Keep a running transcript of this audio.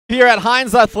here at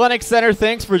Heinz Athletic Center.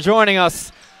 Thanks for joining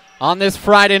us on this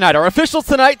Friday night. Our officials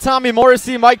tonight, Tommy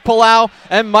Morrissey, Mike Palau,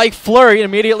 and Mike Fleury.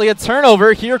 Immediately a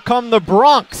turnover. Here come the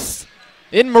Bronx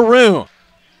in maroon.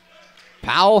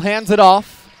 Powell hands it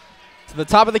off. To the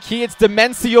top of the key, it's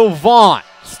Demencio Vaughn.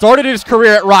 Started his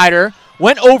career at Rider,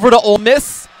 went over to Ole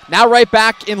Miss, now right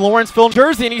back in Lawrenceville, New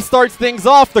Jersey, and he starts things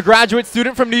off, the graduate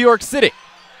student from New York City.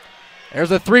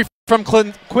 There's a three from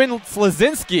Quinn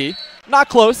Slazinski. Not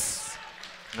close.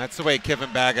 That's the way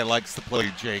Kevin Baggett likes to play,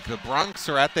 Jake. The Bronx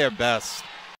are at their best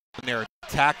when they're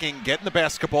attacking, getting the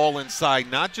basketball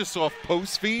inside, not just off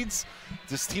post feeds.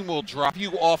 This team will drop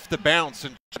you off the bounce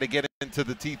and try to get into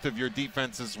the teeth of your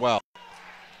defense as well.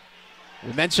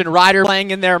 We mentioned Rider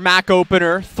playing in their MAC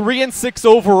opener, 3-6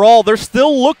 overall. They're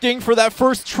still looking for that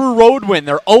first true road win.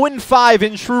 They're 0-5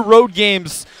 in true road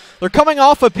games. They're coming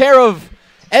off a pair of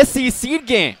SEC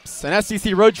games, an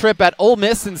SEC road trip at Ole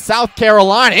Miss in South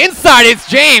Carolina. Inside it's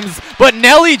James, but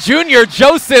Nelly Jr.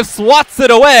 Joseph swats it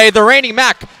away, the reigning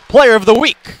MAC Player of the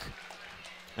Week.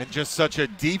 And just such a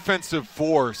defensive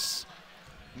force.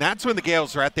 And that's when the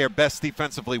Gales are at their best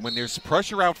defensively, when there's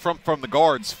pressure out front from the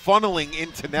guards, funneling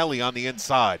into Nelly on the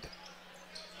inside.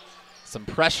 Some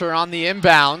pressure on the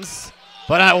inbounds,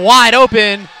 but wide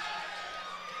open.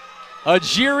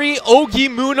 Ajiri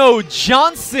Ogimuno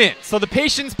Johnson. So the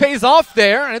patience pays off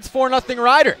there, and it's 4-0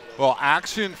 Rider. Well,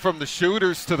 action from the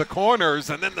shooters to the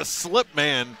corners, and then the slip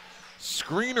man.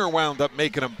 Screener wound up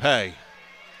making him pay.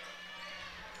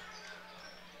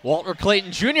 Walter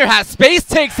Clayton Jr. has space,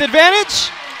 takes advantage,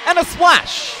 and a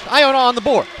splash. Iona on the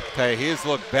board. Okay, he has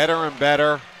looked better and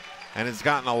better, and has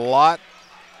gotten a lot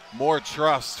more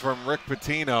trust from Rick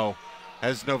Pitino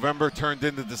as November turned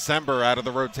into December out of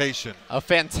the rotation. A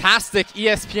fantastic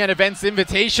ESPN Events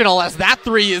Invitational, as that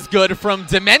three is good from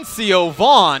Demencio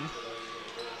Vaughn.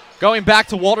 Going back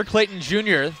to Walter Clayton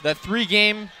Jr., that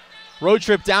 3-game road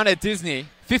trip down at Disney,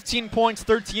 15 points,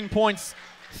 13 points,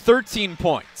 13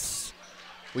 points.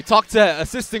 We talked to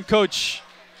assistant coach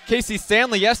Casey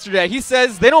Stanley yesterday. He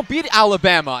says they don't beat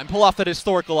Alabama and pull off that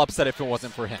historical upset if it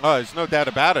wasn't for him. Oh, there's no doubt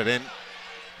about it. And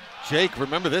Jake,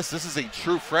 remember this is a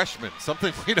true freshman,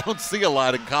 something we don't see a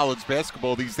lot in college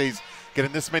basketball these days,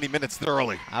 getting this many minutes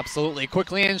early. Absolutely.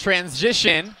 Quickly in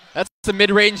transition. That's the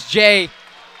mid-range J.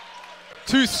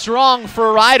 Too strong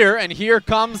for Rider, and here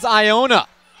comes Iona.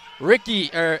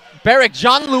 Barrick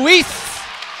John Luis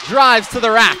drives to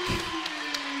the rack.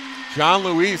 John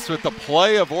Luis with the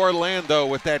play of Orlando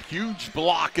with that huge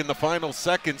block in the final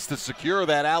seconds to secure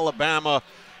that Alabama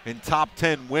and top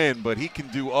 10 win, but he can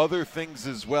do other things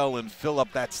as well and fill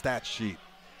up that stat sheet.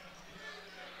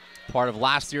 Part of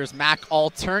last year's MAC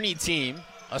All-Tourney team.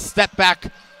 A step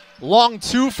back, long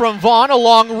two from Vaughn, a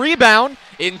long rebound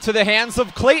into the hands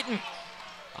of Clayton.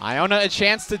 Iona a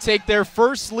chance to take their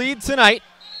first lead tonight.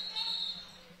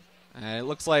 And it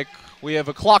looks like we have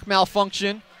a clock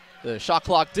malfunction. The shot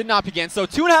clock did not begin. So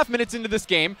 2.5 minutes into this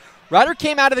game, Rider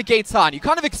came out of the gates hot. You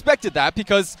kind of expected that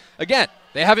because, again,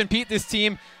 they haven't beat this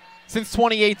team since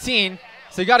 2018,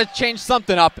 so you got to change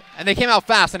something up, and they came out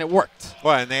fast, and it worked.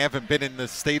 Well, and they haven't been in the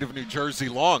state of New Jersey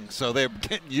long, so they're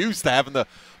getting used to having to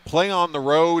play on the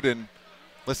road. And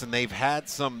listen, they've had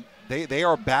some – they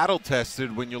are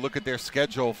battle-tested when you look at their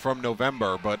schedule from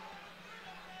November, but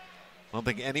I don't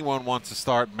think anyone wants to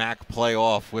start MAC play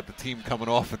off with the team coming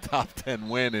off a top 10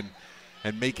 win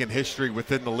and making history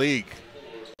within the league.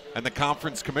 And the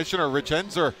conference commissioner, Rich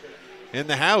Enzer, in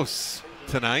the house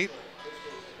tonight.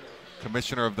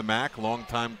 Commissioner of the MAC,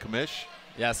 longtime commish.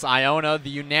 Yes, Iona, the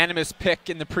unanimous pick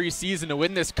in the preseason to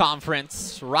win this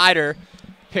conference. Rider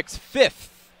picks 5th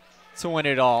to win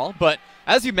it all. But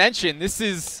as you mentioned, this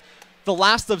is the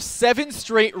last of 7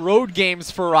 straight road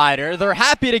games for Rider. They're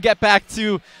happy to get back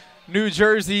to New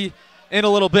Jersey in a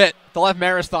little bit. They'll have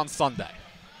Marist on Sunday.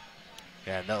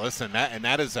 Yeah, no, listen,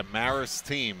 that is a Marist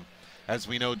team. As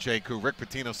we know, Jake, who Rick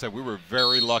Pitino said we were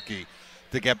very lucky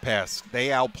to get past.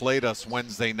 They outplayed us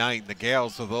Wednesday night, and the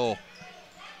Gales, a little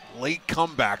late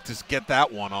comeback to get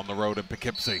that one on the road in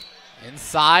Poughkeepsie.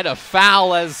 Inside, a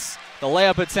foul as the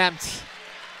layup attempt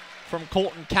from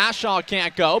Colton Cashaw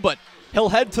can't go, but he'll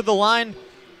head to the line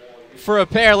for a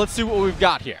pair. Let's see what we've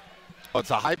got here.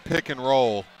 It's a high pick and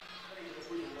roll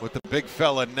with the big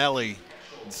fella Nelly.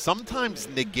 Sometimes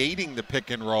negating the pick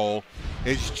and roll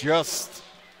is just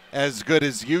as good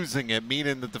as using it,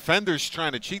 meaning the defender's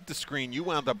trying to cheat the screen. You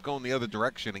wound up going the other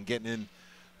direction and getting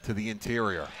into the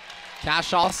interior.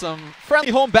 Cashaw, some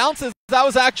friendly home bounces. That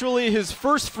was actually his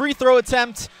first free throw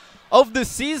attempt of the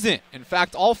season. In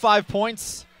fact, all 5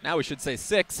 points, now we should say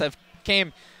 6,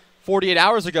 came 48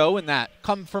 hours ago in that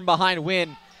come from behind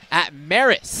win at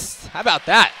Marist. How about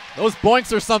that? Those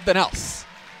boinks are something else.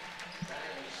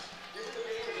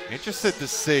 Interested to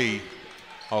see,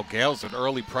 oh, Gales with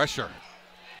early pressure.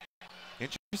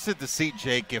 Interested to see,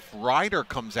 Jake, if Ryder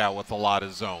comes out with a lot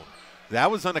of zone. That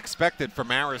was unexpected for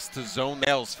Maris to zone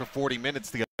Gales for 40 minutes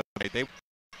the other day. They were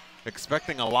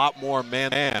expecting a lot more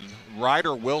man-man.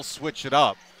 Ryder will switch it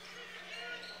up.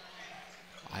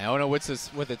 Iona with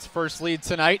its first lead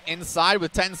tonight, inside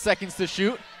with 10 seconds to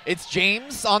shoot. It's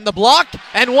James on the block,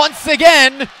 and once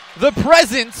again, the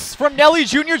presence from Nelly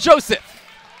Jr. Joseph.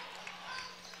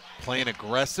 Playing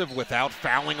aggressive without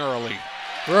fouling early.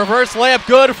 Reverse layup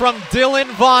good from Dylan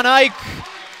Von Eyck,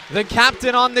 the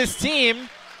captain on this team.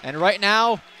 And right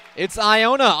now, it's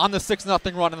Iona on the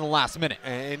 6-0 run in the last minute.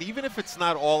 And even if it's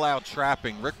not all-out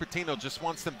trapping, Rick Pitino just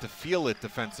wants them to feel it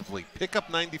defensively. Pick up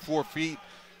 94 feet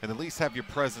and at least have your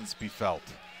presence be felt.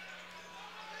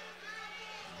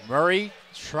 Murray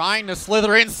trying to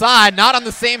slither inside, not on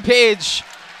the same page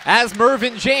as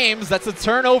Mervyn James. That's a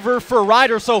turnover for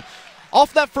Ryder. So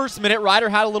off that first minute, Ryder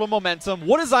had a little momentum.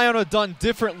 What has Iona done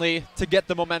differently to get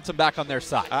the momentum back on their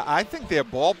side? I think their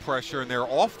ball pressure and their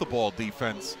off-the-ball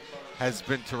defense has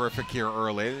been terrific here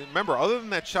early. Remember, other than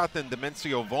that shot than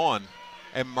Demencio Vaughn,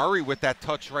 and Murray with that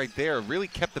touch right there really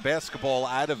kept the basketball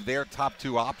out of their top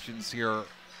two options here,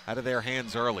 out of their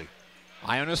hands early.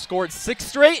 Iona scored 6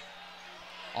 straight.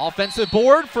 Offensive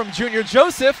board from Junior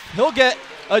Joseph. He'll get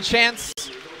a chance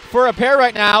for a pair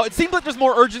right now. It seems like there's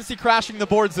more urgency crashing the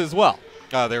boards as well.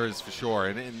 There is for sure,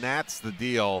 and that's the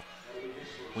deal.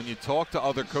 When you talk to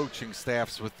other coaching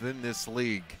staffs within this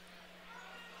league,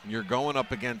 you're going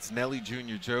up against Nelly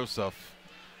Jr. Joseph.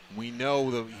 We know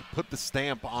that he put the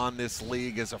stamp on this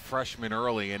league as a freshman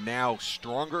early, and now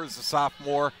stronger as a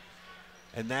sophomore,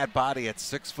 and that body at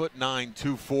 6'9",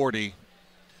 240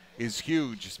 is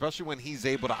huge, especially when he's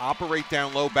able to operate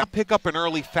down low, pick up an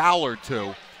early foul or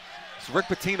two. So Rick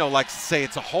Pitino likes to say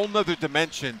it's a whole nother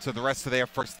dimension to the rest of their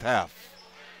first half.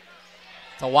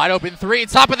 It's a wide open 3,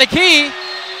 top of the key.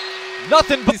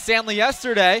 Nothing but Stanley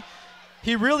yesterday.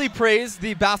 He really praised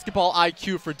the basketball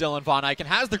IQ for Dylan Von Eyck and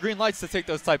has the green lights to take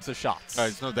those types of shots.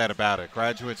 There's no doubt about it.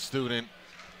 Graduate student,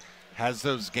 has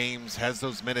those games, has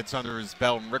those minutes under his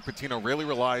belt, and Rick Pitino really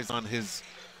relies on his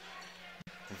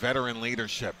veteran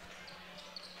leadership.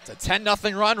 It's a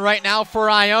 10-0 run right now for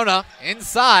Iona.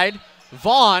 Inside,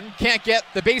 Vaughn can't get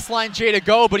the baseline J to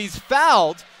go, but he's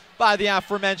fouled by the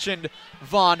aforementioned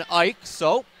Von Eyck.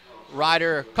 So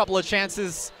Ryder, a couple of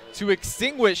chances to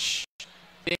extinguish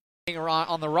being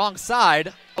on the wrong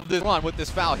side of the run with this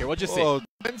foul here. What'd you see? Well,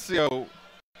 Demencio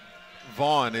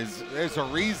Vaughn there's a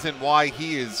reason why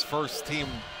he is first team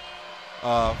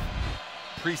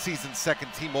preseason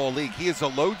second team all league. He is a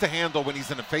load to handle when he's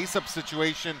in a face-up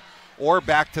situation or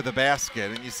back to the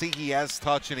basket. And you see he has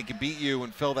touch and he can beat you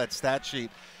and fill that stat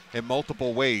sheet in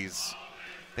multiple ways.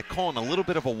 They're calling a little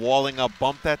bit of a walling up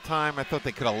bump that time. I thought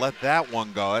they could have let that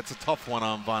one go. That's a tough one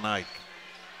on Von Eyck.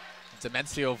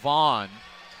 Demencio Vaughn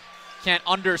can't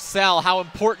undersell how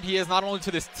important he is not only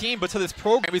to this team but to this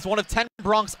program. He's one of 10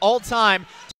 Bronx all-time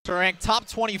to rank top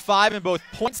 25 in both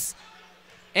points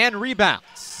and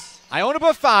rebounds. Iona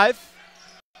by 5,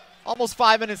 almost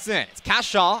 5 minutes in. It's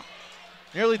Cashaw,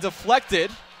 nearly deflected,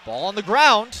 ball on the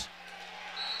ground.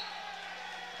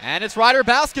 And it's Ryder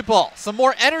basketball. Some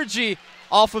more energy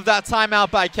off of that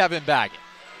timeout by Kevin Baggett.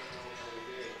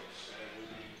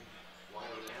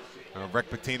 Rick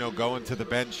Pitino going to the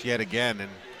bench yet again,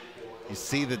 and you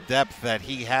see the depth that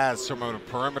he has from a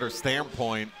perimeter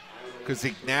standpoint, because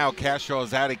now Cashaw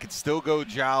is out. He could still go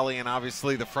Jolly, and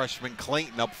obviously the freshman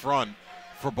Clayton up front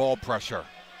for ball pressure.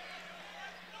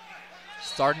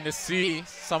 Starting to see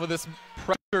some of this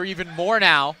pressure even more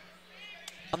now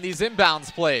on these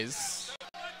inbounds plays.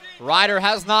 Ryder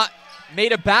has not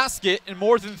made a basket in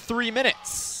more than 3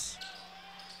 minutes.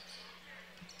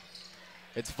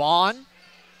 It's Vaughn.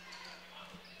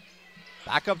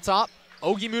 Back up top,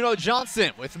 Ogimuno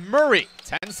Johnson with Murray.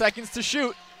 10 seconds to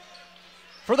shoot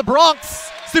for the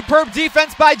Bronx. Superb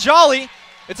defense by Jolly.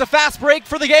 It's a fast break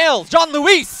for the Gales. John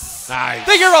Luis. Nice.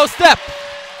 The Euro step.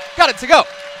 Got it to go.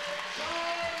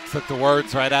 Took the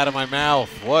words right out of my mouth.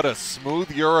 What a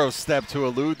smooth Euro step to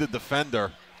elude the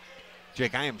defender.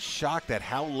 Jake, I am shocked at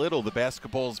how little the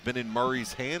basketball's been in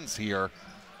Murray's hands here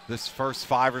this first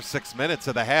 5 or 6 minutes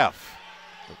of the half.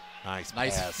 Nice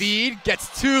pass. Feed,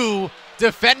 gets 2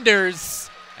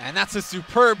 defenders, and that's a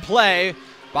superb play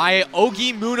by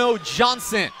Ogimuno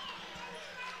Johnson.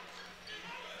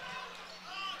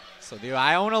 So the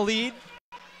Iona lead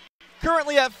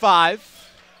currently at 5.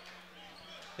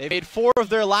 They've made 4 of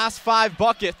their last 5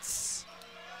 buckets.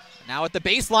 Now at the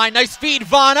baseline, nice feed,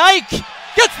 Von Eyck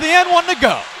gets the N1 to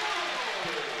go.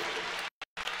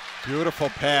 Beautiful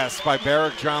pass by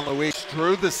Barrick John Luis.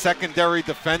 Drew the secondary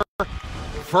defender.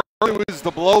 First it was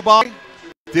the blow by.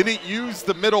 Didn't use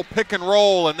the middle pick and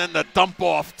roll, and then the dump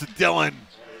off to Dylan.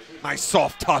 Nice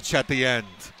soft touch at the end.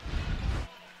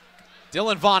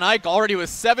 Dylan Von Eyck already with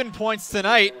 7 points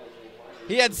tonight.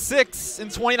 He had 6 in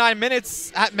 29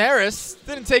 minutes at Marist.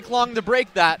 Didn't take long to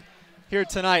break that here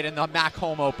tonight in the MAC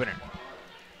home opener.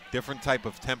 Different type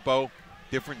of tempo,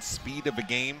 different speed of a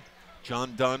game.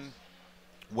 John Dunn,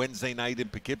 Wednesday night in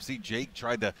Poughkeepsie. Jake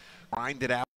tried to grind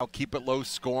it out, keep it low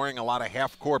scoring, a lot of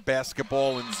half-court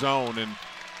basketball in zone. And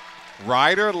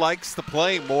Ryder likes to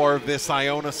play more of this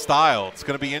Iona style. It's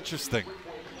going to be interesting.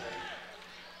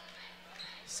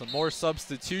 Some more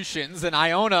substitutions, and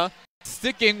Iona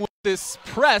sticking with this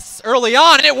press early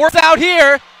on, and it works out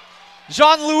here.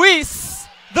 Jean-Louis,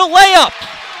 the layup.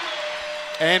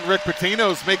 And Rick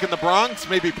Pitino's making the Bronx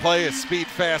maybe play a speed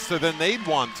faster than they'd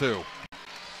want to.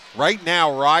 Right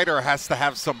now, Ryder has to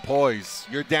have some poise.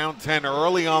 You're down 10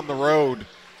 early on the road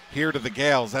here to the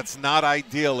Gales. That's not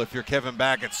ideal if you're Kevin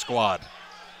Baggett's squad.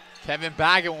 Kevin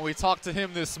Baggett, when we talked to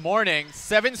him this morning,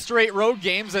 7 straight road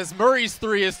games as Murray's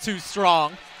 3 is too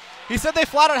strong. He said they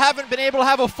flat out haven't been able to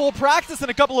have a full practice in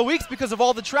a couple of weeks because of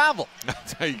all the travel.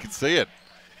 That's how you can see it.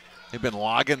 They've been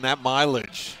logging that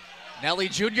mileage. Nelly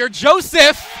Jr.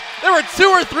 Joseph. There were 2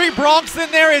 or 3 Bronx in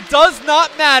there. It does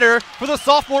not matter for the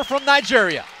sophomore from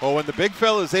Nigeria. Well, when the big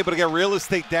fella is able to get real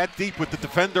estate that deep with the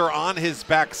defender on his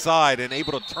backside and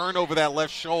able to turn over that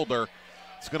left shoulder,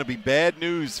 it's going to be bad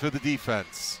news for the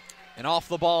defense. An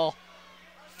off-the-ball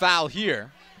foul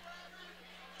here.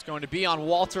 It's going to be on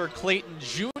Walter Clayton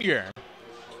Jr.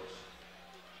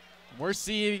 We're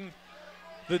seeing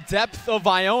the depth of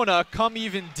Iona come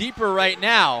even deeper right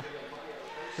now.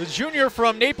 The junior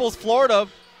from Naples, Florida,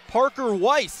 Parker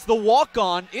Weiss, the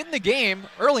walk-on in the game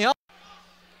early on.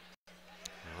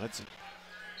 Well, it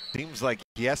seems like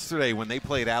yesterday when they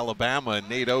played Alabama and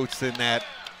Nate Oates in that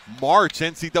March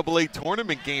NCAA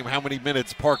tournament game, how many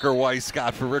minutes Parker Weiss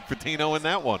got for Rick Pitino in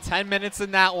that one? 10 minutes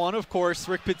in that one. Of course,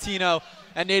 Rick Pitino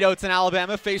and Nate Oates in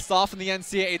Alabama faced off in the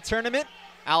NCAA tournament.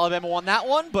 Alabama won that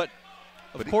one, but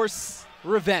of course,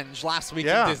 revenge last week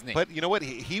in Disney. But you know what?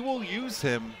 He will use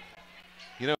him,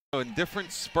 you know, in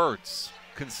different spurts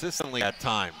consistently at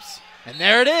times. And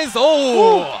there it is.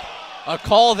 Oh, a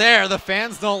call there. The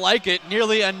fans don't like it.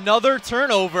 Nearly another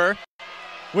turnover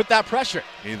with that pressure.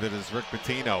 Neither does Rick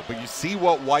Pitino. But you see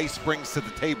what Weiss brings to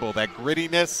the table, that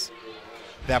grittiness,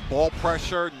 that ball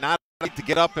pressure, not to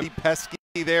get up and be pesky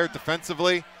there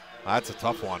defensively. That's a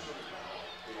tough one.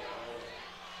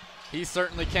 He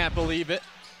certainly can't believe it.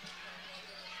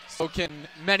 So can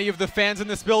many of the fans in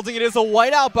this building. It is a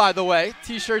whiteout, by the way.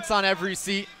 T-shirts on every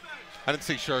seat. I didn't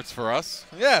see shirts for us.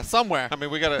 Yeah, somewhere. I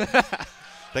mean, we got to.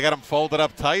 They got them folded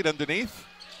up tight underneath.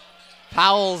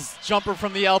 Powell's jumper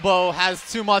from the elbow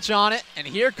has too much on it, and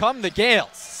here come the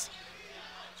Gales.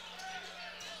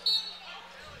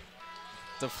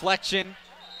 Deflection.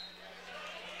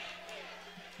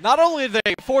 Not only are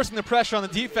they forcing the pressure on the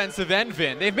defensive end,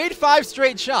 Vin, they've made 5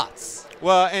 straight shots.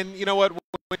 Well, and you know what?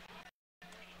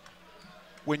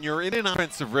 When you're in an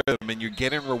offensive rhythm and you're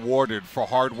getting rewarded for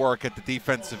hard work at the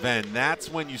defensive end, that's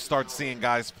when you start seeing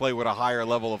guys play with a higher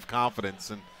level of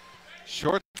confidence. And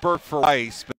short spurt for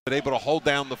Weiss, but able to hold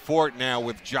down the fort now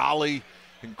with Jolly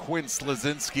and Quinn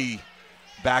Slazinski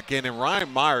back in. And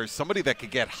Ryan Myers, somebody that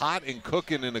could get hot and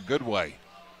cooking in a good way.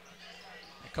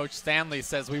 Coach Stanley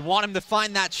says we want him to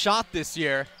find that shot this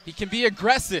year. He can be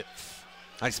aggressive.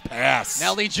 Nice pass.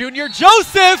 Nelly Jr.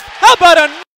 Joseph, how about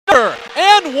another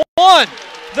and one?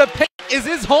 The paint is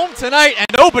his home tonight, and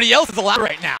nobody else is allowed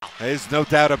right now. There's no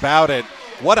doubt about it.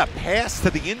 What a pass to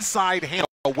the inside hand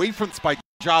away from by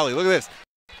Jolly. Look at this.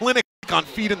 Clinic on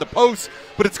feet in the post,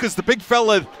 but it's because the big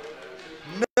fella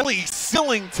Nelly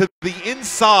sealing to the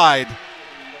inside.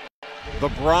 The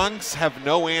Bronx have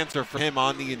no answer for him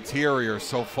on the interior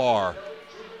so far.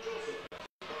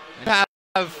 And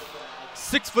have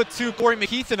 6'2" Corey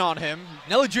McKeithen on him.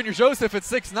 Nelly Jr. Joseph at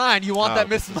 6'9". You want that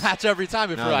mismatch every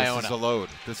time if you're Iona. This is a load.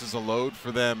 This is a load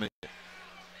for them.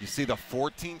 You see the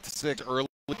 14-6 early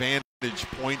advantage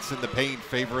points in the paint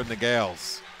favoring the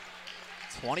Gales.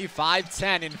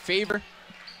 25-10 in favor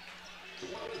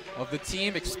of the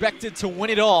team expected to win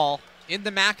it all in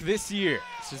the MAC this year.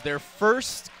 This is their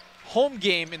first home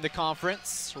game in the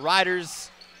conference. Riders'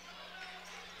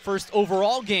 first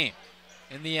overall game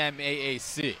in the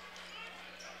MAAC.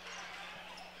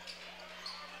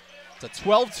 It's a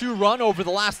 12-2 run over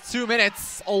the last 2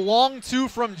 minutes. A long 2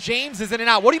 from James is in and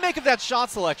out. What do you make of that shot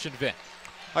selection, Vin?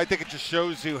 I think it just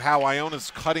shows you how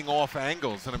Iona's cutting off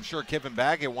angles, and I'm sure Kevin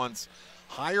Baggett wants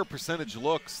higher percentage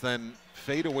looks than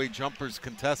fadeaway jumpers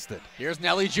contested. Here's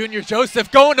Nelly Jr.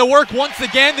 Joseph going to work once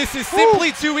again. This is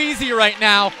simply too easy right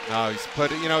now. No,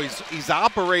 he's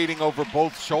operating over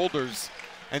both shoulders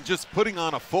and just putting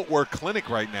on a footwork clinic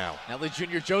right now. Nelly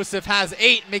Jr. Joseph has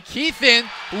 8. McKeithen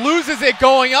loses it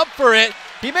going up for it.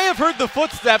 He may have heard the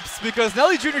footsteps because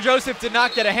Nelly Jr. Joseph did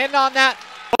not get a hand on that,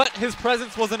 but his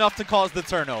presence was enough to cause the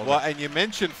turnover. Well, and you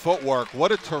mentioned footwork.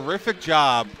 What a terrific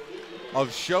job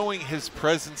of showing his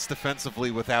presence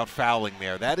defensively without fouling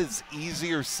there. That is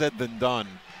easier said than done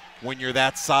when you're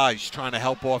that size trying to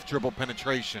help off dribble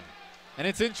penetration. And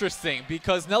it's interesting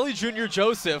because Nelly Jr.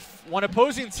 Joseph, when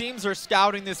opposing teams are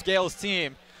scouting this Gales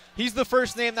team, he's the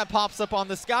first name that pops up on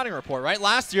the scouting report, right?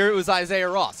 Last year it was Isaiah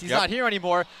Ross. He's not here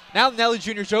anymore. Now Nelly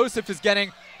Jr. Joseph is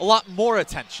getting a lot more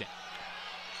attention.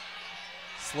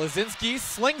 Slazinski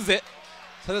slings it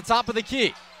to the top of the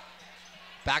key.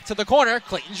 Back to the corner,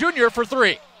 Clayton Jr. for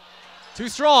 3. Too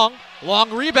strong,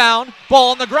 long rebound,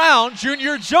 ball on the ground.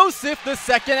 Jr. Joseph, the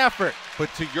second effort.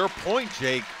 But to your point,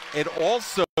 Jake, it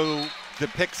also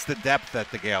depicts the depth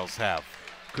that the Gales have.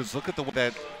 Because look at the way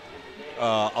that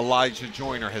Elijah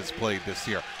Joyner has played this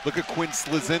year. Look at Quinn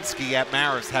Slazinski at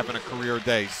Marist having a career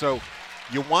day. So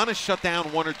you want to shut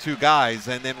down 1 or 2 guys,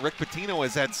 and then Rick Pitino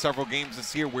has had several games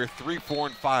this year where 3, 4,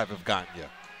 and 5 have gotten you.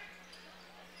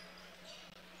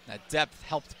 That depth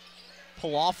helped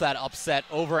pull off that upset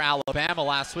over Alabama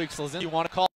last week. Slazinski want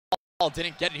to call,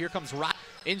 didn't get it. Here comes Ryan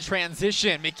in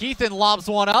transition. McKeithen lobs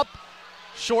one up.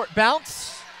 Short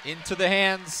bounce into the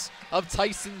hands of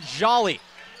Tyson Jolly.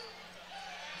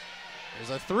 There's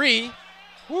a 3.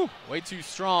 Woo, way too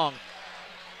strong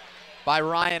by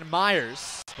Ryan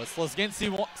Myers. But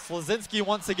Slazinski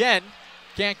once again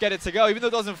can't get it to go. Even though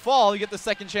it doesn't fall, you get the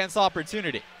second chance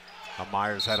opportunity.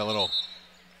 Myers had a little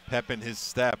pep in his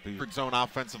step. Zone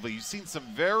offensively. You've seen some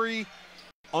very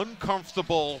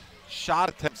uncomfortable shot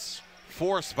attempts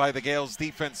forced by the Gales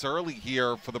defense early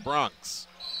here for the Bronx.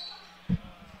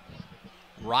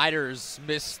 Riders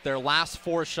missed their last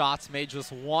 4 shots, made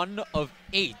just 1 of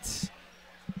 8.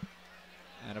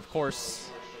 And of course,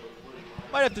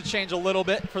 might have to change a little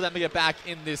bit for them to get back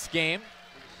in this game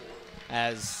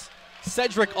as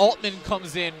Cedric Altman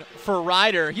comes in for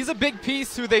Ryder. He's a big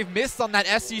piece who they've missed on that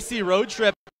SEC road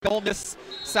trip. Ole Miss,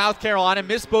 South Carolina,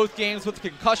 missed both games with a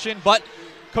concussion, but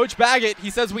Coach Baggett,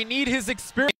 he says we need his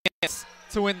experience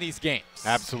to win these games.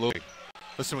 Absolutely.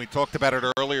 Listen, we talked about it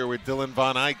earlier with Dylan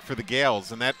Von Eyck for the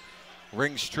Gales, and that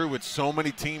rings true with so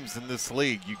many teams in this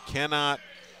league. You cannot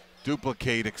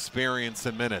duplicate experience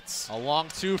in minutes. A long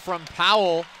 2 from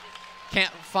Powell.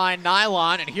 Can't find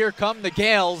Nylon, and here come the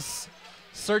Gales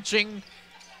searching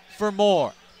for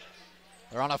more.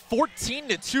 They're on a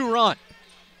 14-2 run.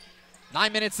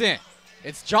 9 minutes in.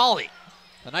 It's Jolly.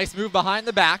 A nice move behind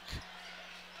the back.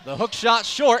 The hook shot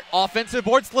short. Offensive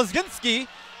board Slazinski,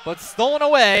 but stolen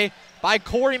away by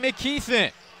Corey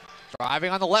McKeithen.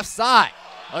 Driving on the left side.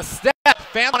 A step.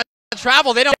 Fam on a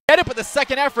travel. They don't get it, but the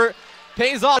second effort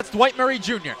pays off. It's Dwight Murray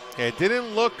Jr. It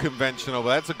didn't look conventional, but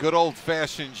that's a good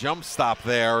old-fashioned jump stop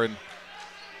there, and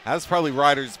that's probably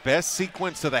Ryder's best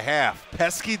sequence of the half.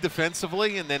 Pesky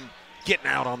defensively and then getting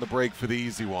out on the break for the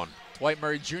easy one. Dwight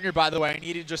Murray Jr., by the way,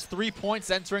 needed just 3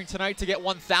 points entering tonight to get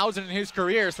 1,000 in his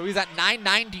career, so he's at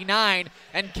 999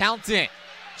 and counting.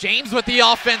 James with the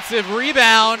offensive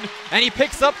rebound, and he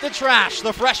picks up the trash,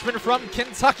 the freshman from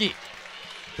Kentucky.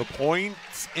 The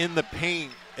points in the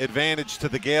paint advantage to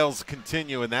the Gales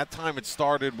continue, and that time it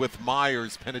started with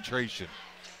Myers' penetration.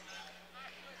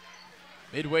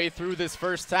 Midway through this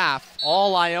first half,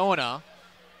 all Iona.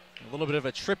 A little bit of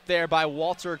a trip there by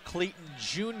Walter Clayton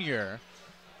Jr.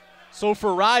 So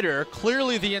for Ryder,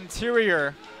 clearly the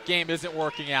interior game isn't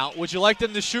working out. Would you like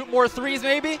them to shoot more threes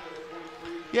maybe?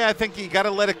 Yeah, I think you got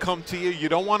to let it come to you. You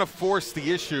don't want to force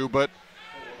the issue, but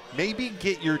maybe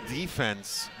get your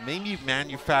defense, maybe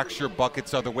manufacture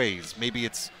buckets other ways. Maybe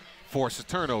it's force a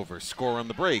turnover, score on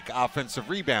the break, offensive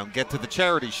rebound, get to the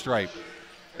charity stripe.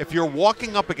 If you're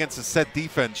walking up against a set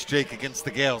defense, Jake, against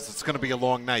the Gales, it's going to be a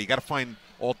long night. You got to find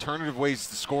alternative ways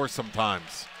to score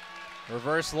sometimes.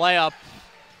 Reverse layup,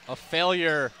 a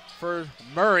failure for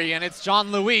Murray, and it's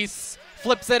John Luis.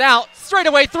 Flips it out,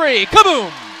 straightaway 3,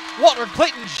 kaboom! Walter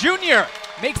Clayton Jr.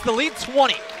 makes the lead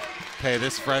 20. Okay,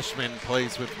 this freshman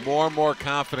plays with more and more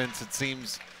confidence, it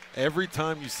seems, every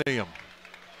time you see him.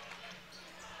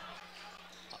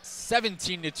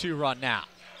 17-2 run now.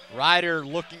 Ryder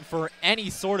looking for any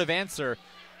sort of answer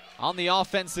on the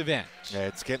offensive end. Yeah,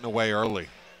 it's getting away early.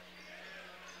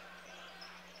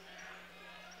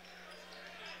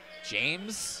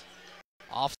 James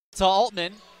off to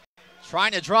Altman.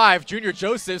 Trying to drive. Junior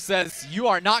Joseph says, you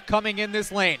are not coming in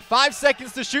this lane. 5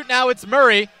 seconds to shoot now. It's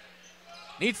Murray.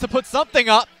 needs to put something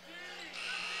up,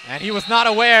 and he was not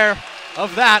aware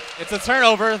of that. It's a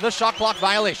turnover, the shot clock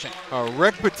violation.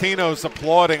 Rick Pitino's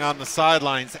applauding on the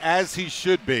sidelines, as he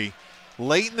should be.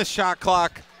 Late in the shot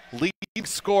clock, lead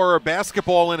scorer,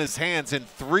 basketball in his hands, and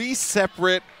 3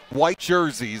 separate white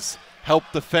jerseys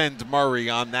helped defend Murray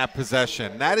on that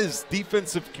possession. That is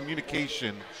defensive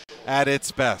communication at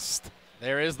its best.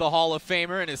 There is the Hall of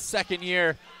Famer in his second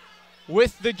year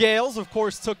with the Gales. Of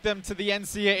course, took them to the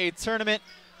NCAA tournament,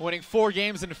 winning 4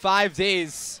 games in 5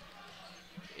 days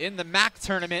in the MAC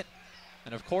tournament.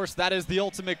 And of course, that is the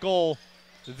ultimate goal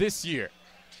this year.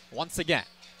 Once again,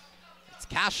 it's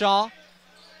Cashaw.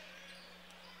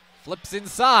 Flips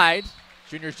inside.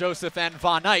 Junior Joseph and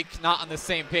Von Eyck not on the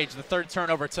same page. The 3rd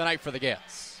turnover tonight for the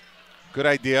Gales. Good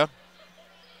idea.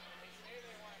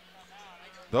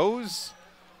 Those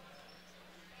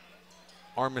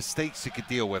are mistakes you could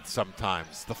deal with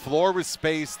sometimes. The floor was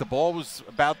spaced. The ball was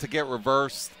about to get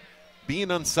reversed. Being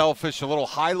unselfish, a little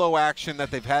high-low action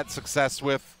that they've had success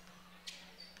with.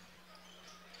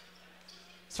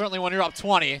 Certainly when you're up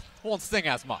 20, it won't sting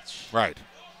as much. Right.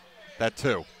 That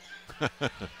too.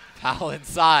 Foul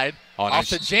inside. Off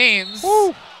to James.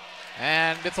 Woo.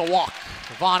 And it's a walk.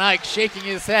 Von Eyck shaking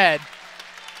his head.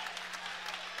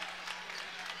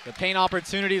 The paint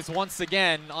opportunities once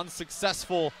again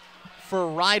unsuccessful for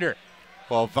Ryder.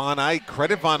 Well,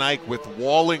 credit Von Eyck with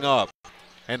walling up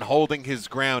and holding his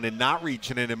ground and not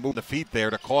reaching in and moving the feet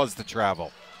there to cause the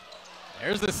travel.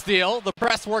 There's the steal. The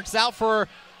press works out for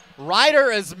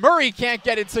Ryder as Murray can't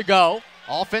get it to go.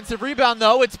 Offensive rebound,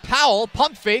 though. It's Powell.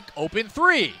 Pump fake. Open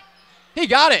 3. He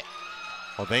got it.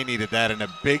 Well, they needed that in a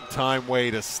big-time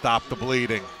way to stop the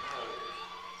bleeding.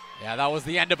 Yeah, that was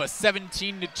the end of a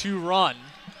 17-2 run.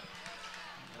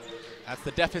 That's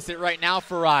the deficit right now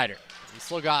for Ryder. We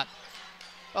still got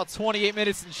about 28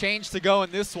 minutes and change to go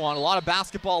in this one. A lot of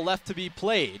basketball left to be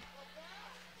played.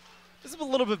 This is a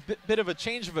little bit of a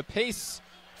change of a pace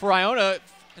for Iona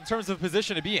in terms of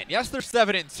position to be in. Yes, they're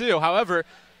 7-2. However,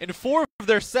 in 4 of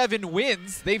their 7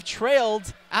 wins, they've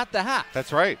trailed at the half.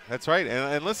 That's right. That's right.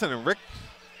 And listen, and Rick,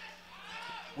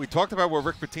 we talked about what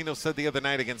Rick Pitino said the other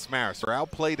night against Marist. They're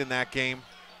outplayed in that game.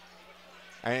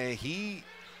 And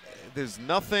there's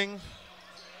nothing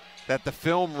that the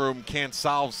film room can't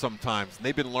solve sometimes. And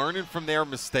they've been learning from their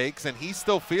mistakes, and he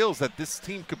still feels that this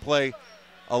team could play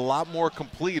a lot more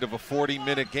complete of a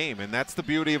 40-minute game. And that's the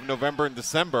beauty of November and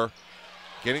December,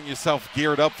 getting yourself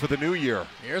geared up for the new year.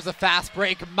 Here's a fast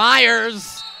break.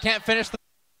 Myers can't finish the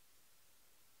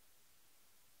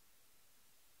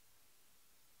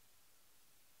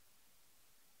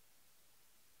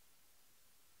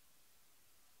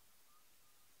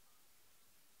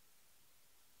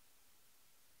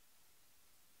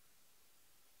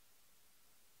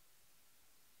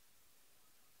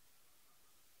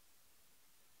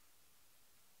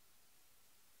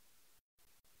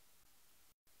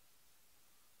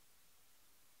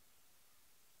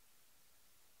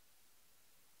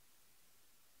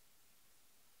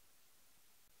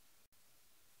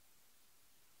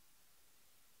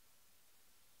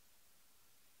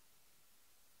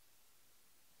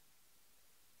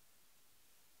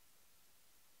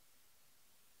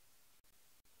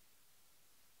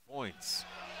points.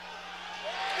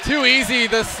 Too easy,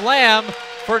 the slam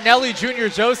for Nelly Junior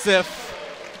Joseph.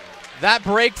 That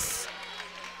breaks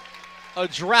a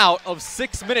drought of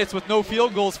 6 minutes with no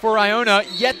field goals for Iona,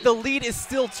 yet the lead is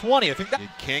still 20. I think that you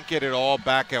can't get it all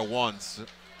back at once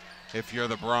if you're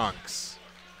the Bronx.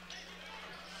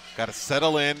 Got to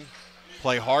settle in,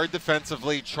 play hard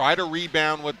defensively, try to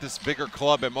rebound with this bigger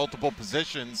club at multiple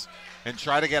positions, and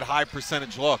try to get high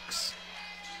percentage looks.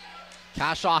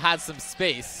 Cashaw had some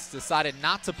space, decided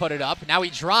not to put it up. Now he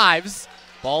drives,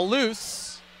 ball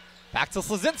loose. Back to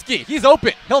Slazinski. He's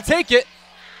open. He'll take it.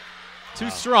 Too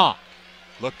strong.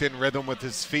 Looked in rhythm with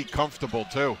his feet, comfortable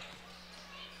too.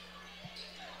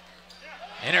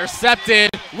 Intercepted.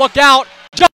 Look out.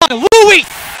 John Luis.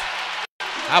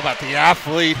 How about the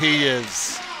athlete he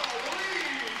is?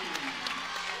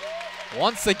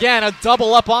 Once again, a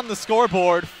double up on the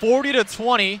scoreboard.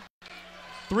 40-20.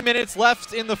 3 minutes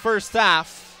left in the first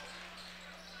half.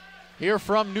 Here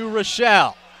from New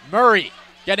Rochelle. Murray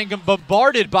getting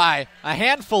bombarded by a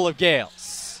handful of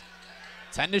Gales.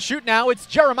 10 to shoot now. It's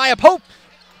Jeremiah Pope.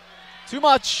 Too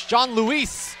much. John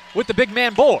Luis with the big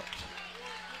man board.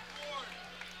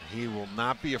 He will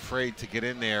not be afraid to get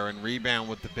in there and rebound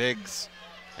with the bigs,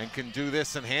 and can do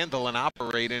this and handle and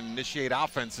operate and initiate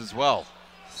offense as well.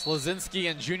 Slazinski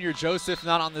and Junior Joseph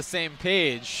not on the same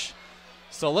page.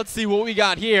 So let's see what we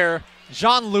got here.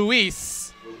 Jean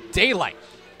Luis, daylight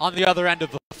on the other end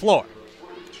of the floor.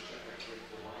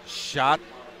 Shot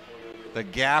the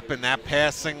gap in that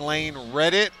passing lane,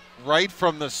 read it right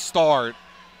from the start,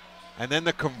 and then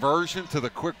the conversion to the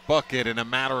quick bucket in a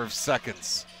matter of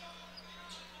seconds.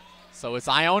 So it's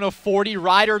Iona 40,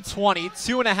 Rider 20,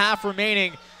 2.5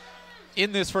 remaining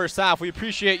in this first half. We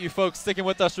appreciate you folks sticking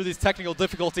with us through these technical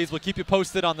difficulties. We'll keep you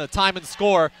posted on the time and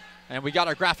score, and we got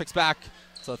our graphics back.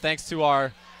 So thanks to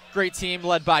our great team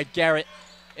led by Garrett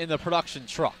in the production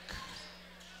truck.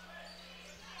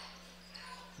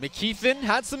 McKeithen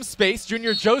had some space.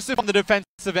 Junior Joseph on the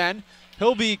defensive end.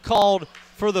 He'll be called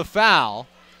for the foul.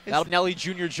 That'll be Nelly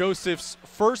Junior Joseph's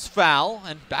first foul,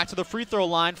 and back to the free throw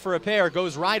line for a pair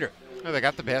goes Rider. They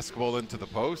got the basketball into the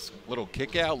post. Little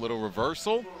kick out, little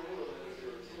reversal.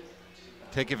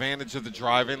 Take advantage of the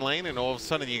driving lane, and all of a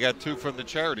sudden you got two from the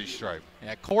charity stripe.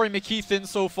 Yeah, Corey McKeithen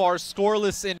so far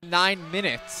scoreless in 9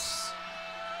 minutes.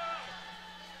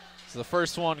 So the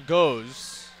first one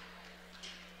goes.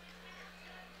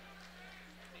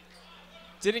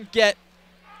 Didn't get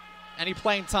any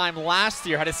playing time last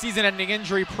year. Had a season-ending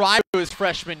injury prior to his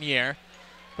freshman year.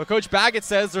 But Coach Baggett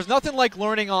says there's nothing like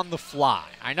learning on the fly.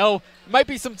 I know it might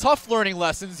be some tough learning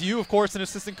lessons. You, of course, an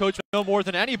assistant coach, know more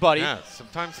than anybody. Yeah,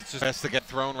 sometimes it's just best to get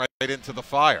thrown right into the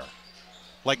fire.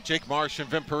 Like Jake Marsh and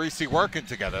Vin Parisi working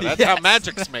together. That's yes. how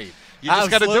magic's made. You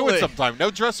just got to do it Absolutely. sometime. No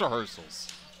dress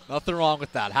rehearsals. Nothing wrong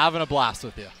with that. Having a blast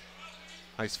with you.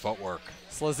 Nice footwork.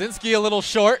 Slazinski a little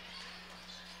short.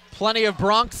 Plenty of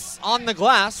Bronx on the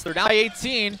glass. They're down by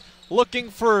 18. Looking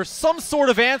for some sort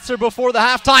of answer before the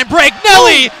halftime break.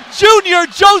 Nelly Junior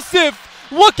Joseph,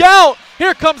 look out.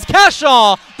 Here comes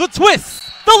Cashaw. The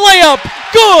twist, the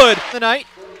layup, good. Tonight,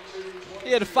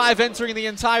 he had 5 entering the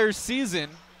entire season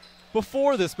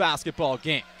before this basketball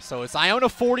game. So it's Iona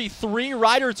 43,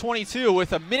 Rider 22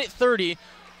 with 1:30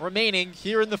 remaining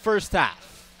here in the first half.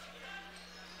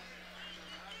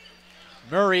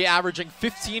 Murray averaging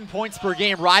 15 points per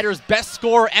game. Rider's best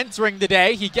scorer entering the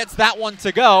day. He gets that one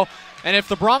to go. And if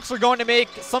the Bronx are going to make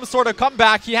some sort of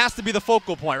comeback, he has to be the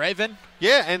focal point, right, Vin?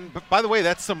 Yeah, and by the way,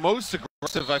 that's the most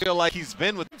aggressive I feel like he's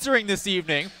been with. Entering this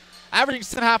evening, averaging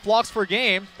 6.5 blocks per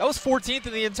game. That was 14th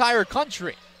in the entire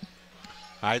country.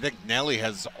 I think Nelly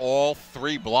has all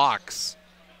 3 blocks.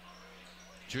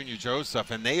 Junior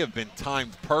Joseph, and they have been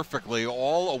timed perfectly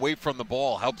all away from the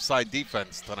ball. Help side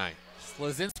defense tonight.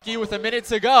 Slazinski with 1 minute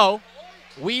to go.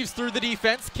 Weaves through the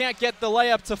defense. Can't get the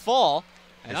layup to fall.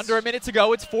 And under 1 minute to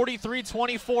go, it's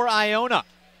 43-24 Iona.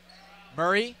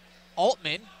 Murray,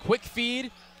 Altman, quick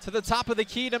feed to the top of the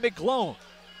key to McGlone.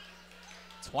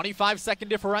 25-second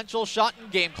differential shot in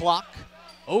game clock.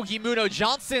 Ogie Muno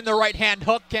Johnson, the right-hand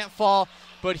hook, can't fall,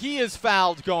 but he is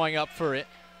fouled going up for it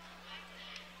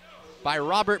by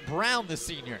Robert Brown, the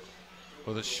senior.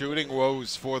 Well, the shooting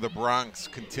woes for the Bronx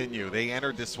continue. They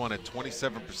entered this one at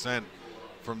 27%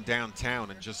 from downtown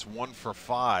and just 1 for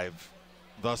 5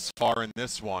 thus far in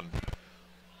this one.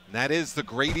 And that is the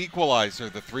great equalizer,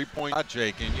 the 3-point shot,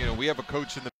 Jake. And, you know, we have a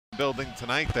coach in the building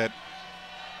tonight that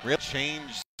really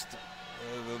changed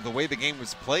the way the game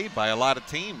was played by a lot of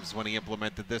teams when he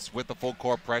implemented this with the full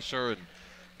court pressure, and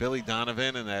Billy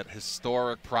Donovan and that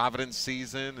historic Providence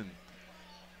season and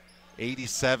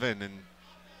 87, and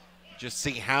just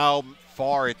see how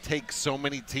far it takes so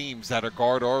many teams that are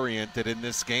guard-oriented in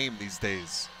this game these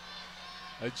days.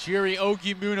 Ajiri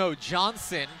Ogimuno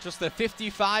Johnson, just a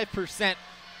 55%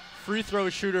 free throw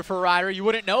shooter for Rider. You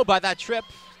wouldn't know by that trip.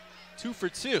 2 for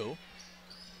 2.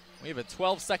 We have a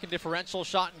 12-second differential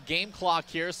shot in game clock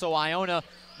here, so Iona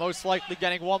most likely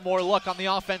getting one more look on the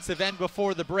offensive end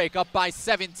before the break, up by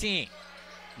 17.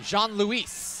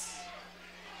 Jean-Louis.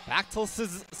 Back to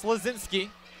Slazinski.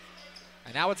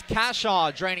 And now it's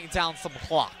Cashaw draining down some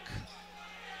clock.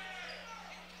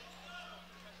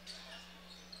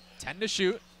 10 to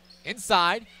shoot.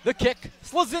 Inside, the kick.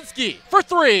 Slazinski for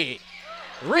 3.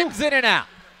 Rims in and out.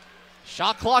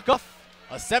 Shot clock off.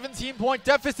 A 17-point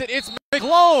deficit. It's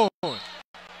McGlone.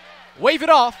 Wave it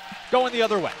off. Going the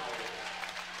other way.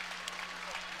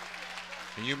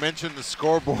 And you mentioned the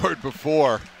scoreboard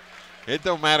before. It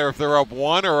don't matter if they're up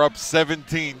 1 or up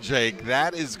 17, Jake.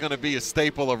 That is going to be a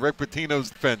staple of Rick Pitino's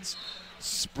defense.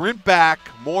 Sprint back,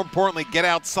 more importantly, get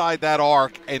outside that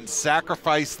arc and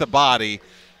sacrifice the body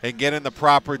and get in the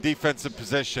proper defensive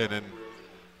position. And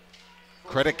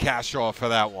credit Cashaw for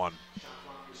that one.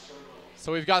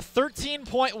 So we've got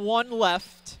 13.1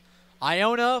 left.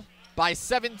 Iona by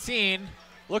 17,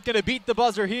 looking to beat the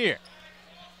buzzer here.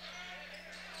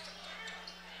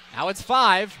 Now it's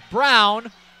 5.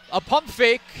 Brown. A pump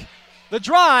fake, the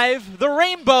drive, the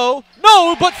rainbow,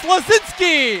 no, but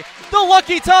Slazinski, the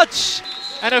lucky touch,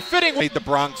 and a fitting. Made the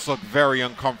Bronx look very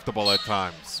uncomfortable at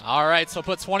times. All right, so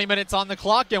put 20 minutes on the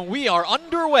clock, and we are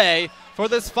underway for for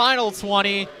this final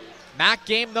 20. MAC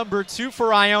game number 2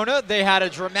 for Iona. They had a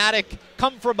dramatic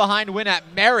come-from-behind win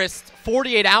at Marist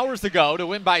 48 hours ago to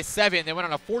win by 7. They went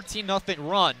on a 14-0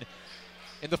 run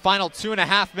in the final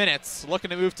 2.5 minutes,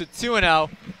 looking to move to 2-0,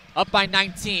 up by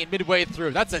 19 midway through.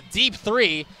 That's a deep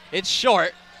 3. It's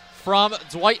short from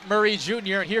Dwight Murray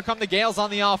Jr. And here come the Gales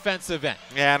on the offensive end.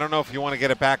 Yeah, I don't know if you want to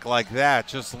get it back like that.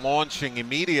 Just launching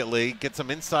immediately, get some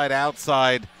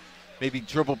inside-outside, maybe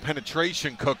dribble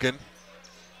penetration cooking.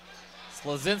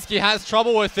 Slazinski has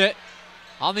trouble with it.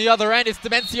 On the other end, it's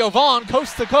Demencio Vaughn,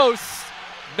 coast to coast.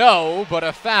 No, but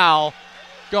a foul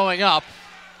going up.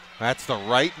 That's the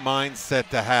right mindset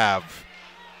to have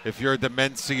if you're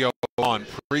Demencio Vaughn,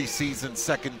 preseason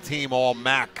second-team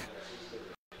All-MAC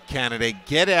candidate.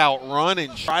 Get out, run,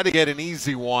 and try to get an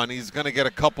easy one. He's going to get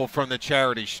a couple from the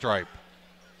charity stripe.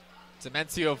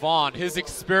 Demencio Vaughn, his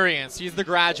experience. He's the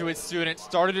graduate student,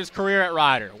 started his career at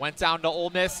Rider, went down to Ole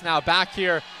Miss, now back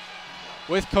here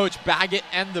with Coach Baggett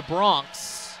and the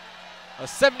Bronx. A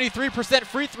 73%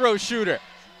 free throw shooter.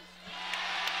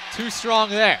 Too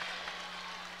strong there.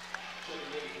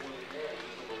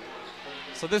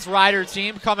 So this Rider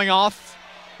team coming off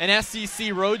an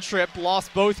SEC road trip,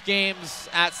 lost both games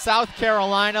at South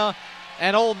Carolina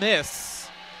and Ole Miss.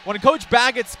 When Coach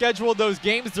Baggett scheduled those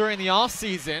games during the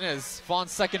offseason, as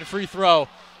Vaughn's second free throw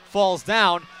falls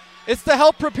down, it's to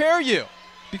help prepare you.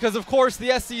 Because, of course,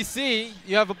 the SEC,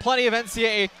 you have plenty of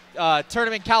NCAA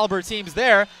tournament caliber teams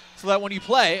there, so that when you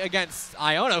play against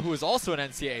Iona, who is also an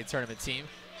NCAA tournament team,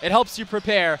 it helps you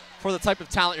prepare for the type of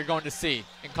talent you're going to see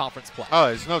in conference play. Oh,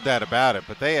 there's no doubt about it.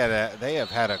 But they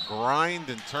have had a grind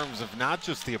in terms of not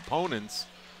just the opponents,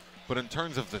 but in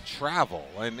terms of the travel.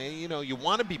 And, you know, you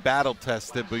want to be battle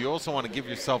tested, but you also want to give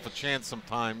yourself a chance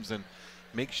sometimes and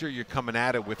make sure you're coming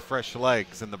at it with fresh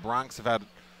legs. And the Bronx have had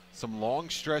some long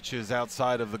stretches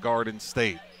outside of the Garden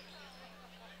State.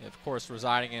 Of course,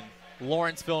 residing in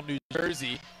Lawrenceville, New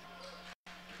Jersey.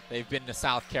 They've been to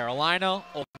South Carolina,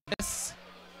 Ole Miss,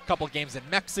 a couple games in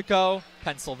Mexico,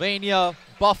 Pennsylvania,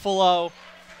 Buffalo.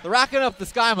 They're racking up the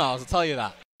Sky Miles, I'll tell you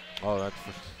that. Oh, that's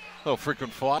a little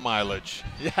frequent fly mileage.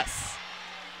 Yes.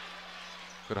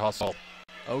 Good hustle.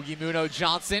 Ogie Muno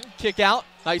Johnson, kick out,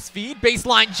 nice feed,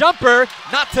 baseline jumper.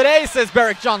 Not today, says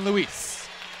Barrick John Luis.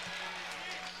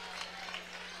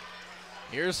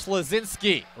 Here's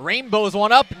Slazinski. Rainbows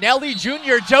one up. Nelly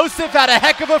Jr. Joseph had a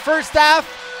heck of a first half.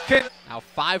 Now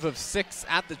 5 of 6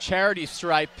 at the charity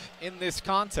stripe in this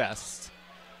contest.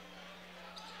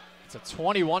 It's a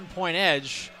 21-point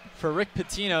edge for Rick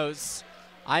Pitino's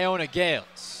Iona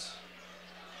Gales.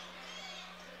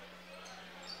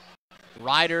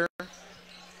 Rider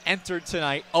entered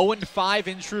tonight 0-5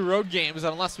 in true road games,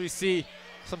 and unless we see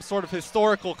some sort of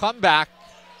historical comeback,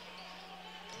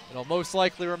 it'll most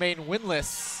likely remain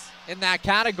winless in that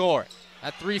category.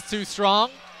 That 3's too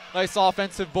strong. Nice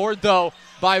offensive board, though,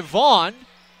 by Vaughn.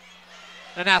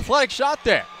 An athletic shot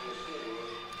there.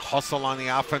 Hustle on the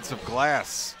offensive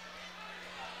glass.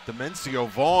 Demencio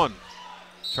Vaughn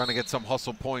trying to get some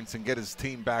hustle points and get his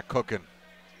team back cooking.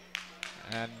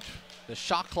 And the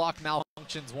shot clock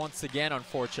malfunctions once again,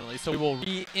 unfortunately, so we will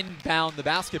re-inbound the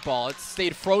basketball. It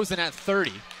stayed frozen at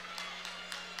 30.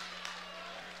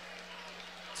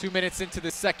 2 minutes into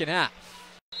the second half.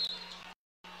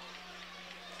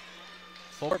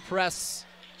 Forward press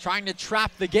trying to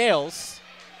trap the Gales.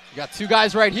 You got 2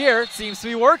 guys right here. It seems to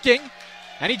be working.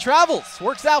 And he travels.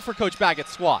 Works out for Coach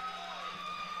Baggett's squad.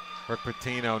 Rick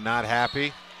Pitino not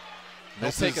happy.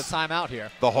 They'll take a timeout here.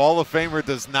 The Hall of Famer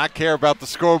does not care about the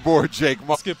scoreboard, Jake.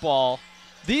 Basketball.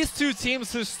 These 2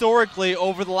 teams historically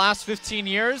over the last 15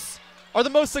 years are the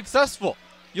most successful.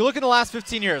 You look in the last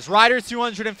 15 years. Rider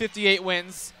 258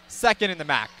 wins, second in the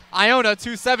MAC. Iona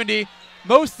 270,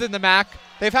 most in the MAC.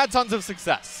 They've had tons of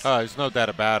success. There's no doubt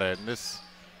about it. And this,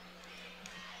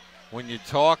 when you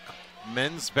talk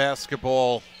men's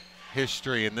basketball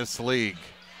history in this league,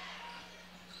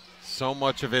 so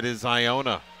much of it is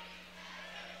Iona.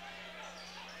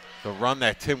 The run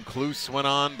that Tim Cluse went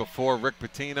on before Rick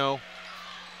Pitino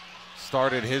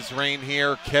started his reign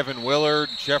here. Kevin Willard,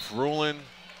 Jeff Rulin,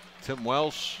 Tim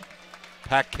Welsh,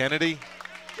 Pat Kennedy.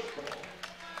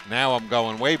 Now I'm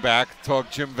going way back.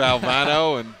 Talk Jim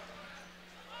Valvano and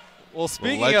well,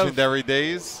 speaking legendary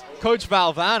days. Coach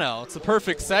Valvano, it's a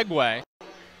perfect segue.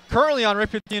 Currently on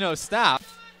Rick Pitino's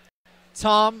staff,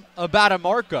 Tom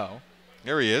Abadamarco.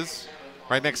 Here he is,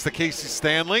 right next to Casey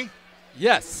Stanley.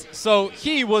 Yes, so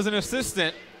he was an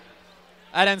assistant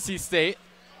at NC State,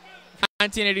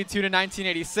 1982 to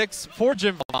 1986 for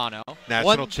Jim Valvano.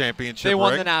 National championship. They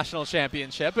won Rick. the national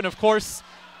championship, and of course,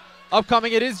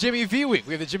 upcoming, it is Jimmy V Week.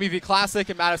 We have the Jimmy V Classic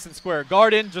at Madison Square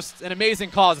Garden. Just an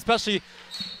amazing cause, especially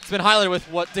it's been highlighted with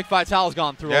what Dick Vitale has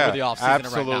gone through over the offseason.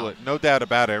 Absolutely. Right now. No doubt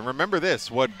about it. And remember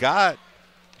this, what got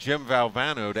Jim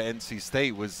Valvano to NC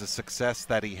State was the success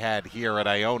that he had here at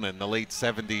Iona in the late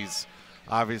 70s,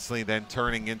 obviously then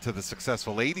turning into the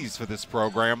successful 80s for this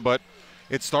program. But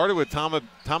it started with Tommy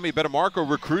Bettamarco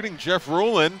recruiting Jeff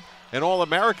Rulin, an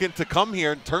All-American, to come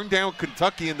here and turn down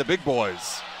Kentucky and the big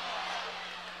boys.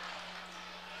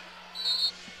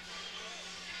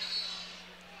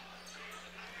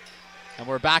 And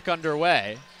we're back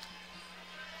underway.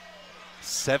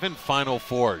 7 Final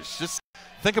Fours. Just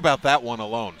think about that one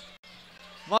alone.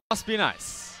 Must be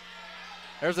nice.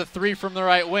 There's a 3 from the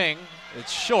right wing.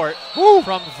 It's short. Woo!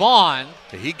 From Vaughn.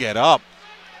 Did he get up?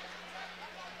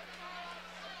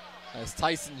 As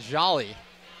Tyson Jolly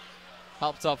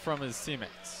helped up from his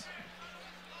teammates.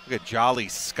 Look at Jolly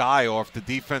Sky off the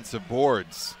defensive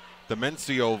boards.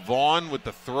 Demencio Vaughn with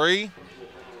the 3.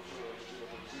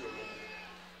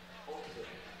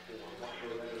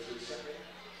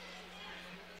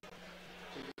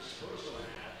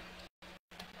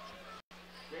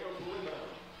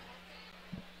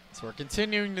 So we're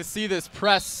continuing to see this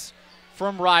press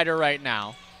from Ryder right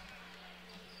now.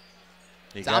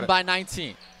 Down by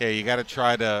 19. Yeah, you got to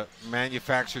try to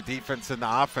manufacture defense in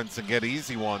the offense and get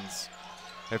easy ones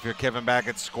if you're Kevin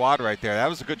Baggett's squad right there. That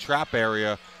was a good trap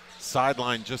area,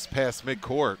 sideline just past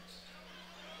midcourt.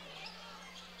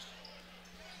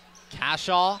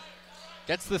 Cashaw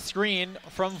gets the screen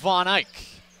from Von Eyck.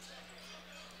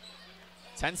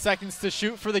 10 seconds to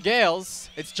shoot for the Gales.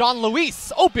 It's John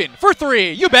Luis open for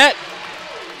 3. You bet.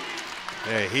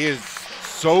 Yeah, he is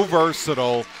so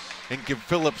versatile and can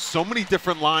fill up so many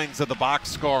different lines of the box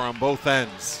score on both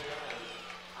ends.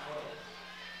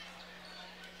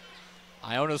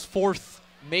 Iona's 4th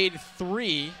made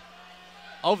 3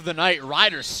 of the night.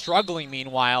 Ryder struggling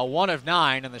meanwhile, 1 of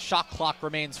 9, and the shot clock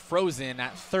remains frozen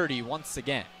at 30 once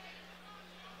again.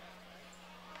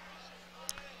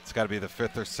 It's got to be the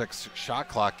 5th or 6th shot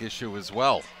clock issue as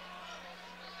well.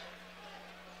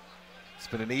 It's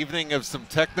been an evening of some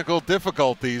technical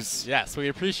difficulties. Yes, we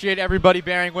appreciate everybody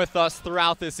bearing with us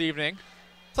throughout this evening.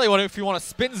 Tell you what, if you want to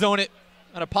spin zone it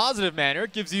in a positive manner,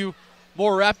 it gives you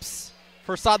more reps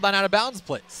for sideline out of bounds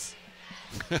plays.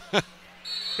 Got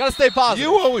to stay positive.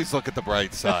 You always look at the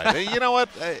bright side. You know what?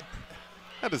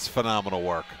 That is phenomenal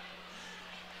work.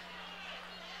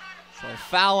 So a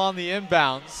foul on the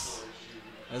inbounds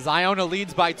as Iona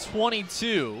leads by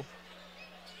 22.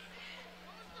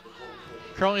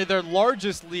 Currently their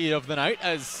largest lead of the night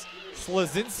as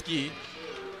Slazinski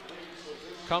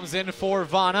comes in for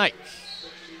Von Eyck.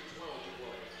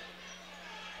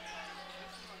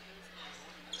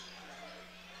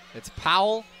 It's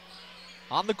Powell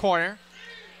on the corner.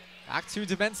 Back to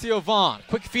Demencio Vaughn.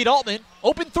 Quick feed Altman.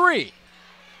 Open 3.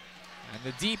 And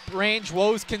the deep range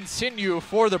woes continue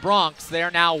for the Bronx. They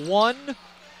are now 1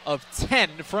 of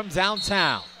 10 from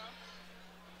downtown.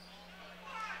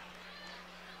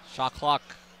 Shot clock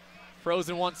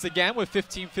frozen once again with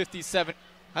 15:57.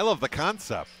 I love the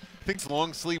concept. I think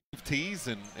long sleeve tees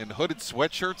and hooded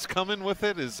sweatshirts coming with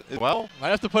it as well. Might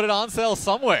have to put it on sale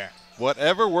somewhere.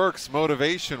 Whatever works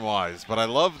motivation-wise, but I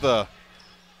love the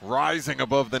rising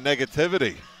above the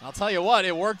negativity. I'll tell you what,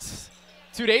 it worked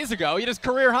 2 days ago. He had his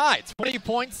career high, 20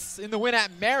 points in the win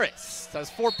at Marist. Has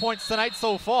 4 points tonight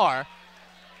so far.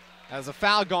 As a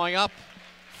foul going up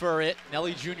for it,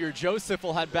 Nelly Jr. Joseph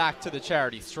will head back to the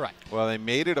charity stripe. Well, they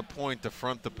made it a point to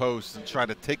front the post and try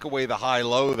to take away the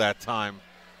high-low that time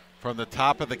from the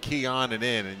top of the key on and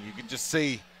in, and you can just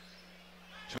see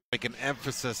make an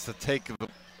emphasis to take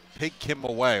him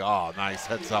away. Oh, nice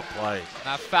heads-up play.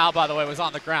 That foul, by the way, was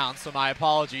on the ground, so my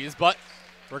apologies. But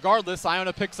regardless,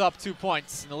 Iona picks up 2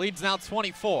 points, and the lead's now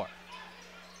 24.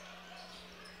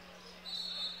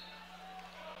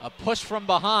 A push from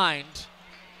behind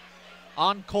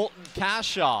on Colton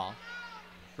Cashaw.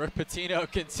 Rick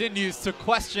Pitino continues to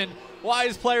question why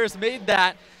his players made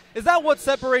that. Is that what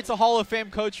separates a Hall of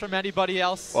Fame coach from anybody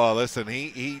else? Well, listen,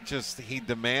 he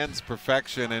demands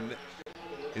perfection and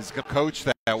is going to coach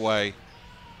that way.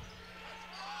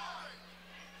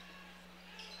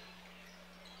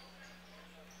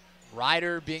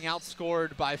 Ryder being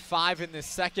outscored by 5 in this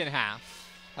second half.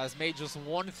 Has made just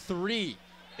 1 3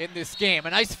 in this game.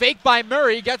 A nice fake by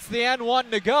Murray gets the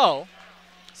N1 to go.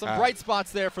 Some bright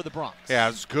spots there for the Bronx. Yeah,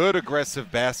 it's good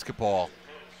aggressive basketball.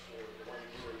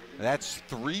 That's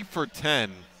 3 for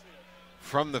 10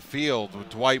 from the field with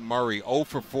Dwight Murray, 0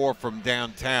 for 4 from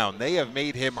downtown. They have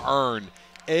made him earn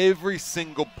every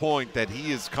single point that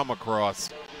he has come across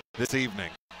this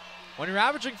evening. When you're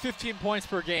averaging 15 points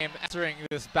per game entering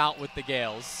this bout with the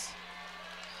Gales,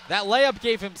 that layup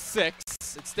gave him 6.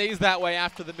 It stays that way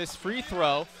after the missed free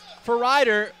throw. For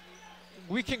Ryder,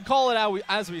 we can call it out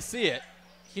as we see it.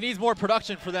 He needs more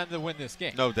production for them to win this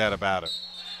game. No doubt about it.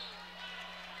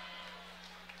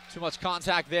 Too much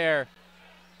contact there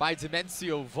by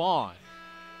Demencio Vaughn.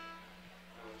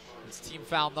 It's team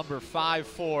foul number 5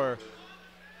 for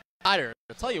Ryder.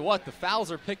 I'll tell you what, the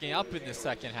fouls are picking up in the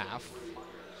second half.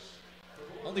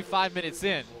 Only 5 minutes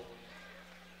in.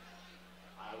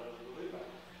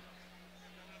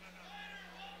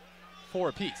 Four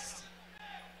apiece.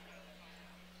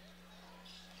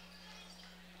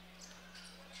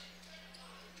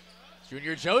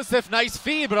 Junior Joseph, nice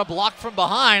feed, but a block from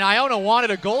behind. Iona wanted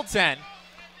a goaltend.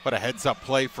 What a heads-up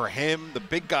play for him. The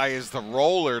big guy is the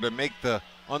roller to make the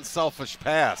unselfish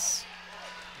pass.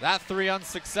 That three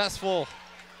unsuccessful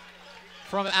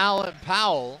from Alan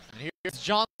Powell. And here's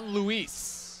John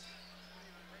Luis.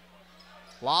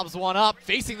 Lobs one up,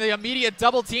 facing the immediate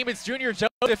double team. It's Junior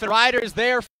Joseph, and Ryder's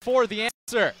there for the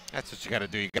answer. That's what you got to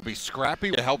do. You got to be scrappy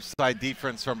to help side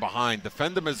defense from behind.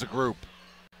 Defend them as a group.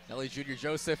 Nelly Junior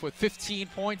Joseph with 15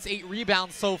 points, 8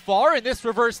 rebounds so far, and this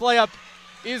reverse layup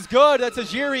is good. That's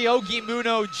Ajiri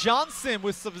Ogimuno Johnson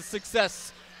with some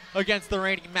success against the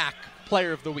reigning MAC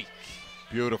Player of the Week.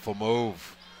 Beautiful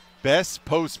move. Best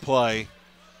post play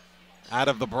out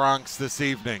of the Bronx this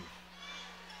evening.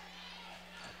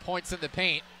 Points in the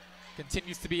paint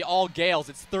continues to be all Gales.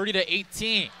 It's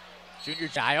 30-18. Junior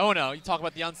Iona, you talk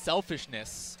about the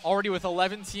unselfishness. Already with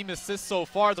 11 team assists so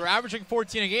far. They're averaging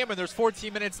 14 a game, and there's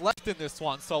 14 minutes left in this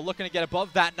one. So looking to get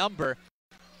above that number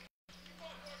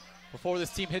before this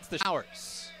team hits the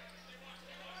showers.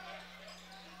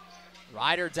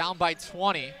 Ryder down by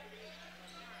 20.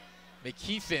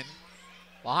 McKeithen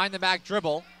behind the back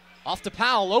dribble. Off to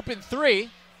Powell, open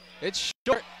three. It's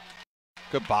short.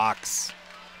 Good box.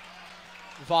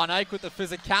 Von Eyck with the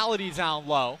physicality down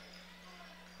low.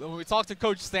 When we talked to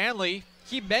Coach Stanley,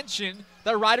 he mentioned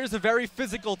that Ryder's a very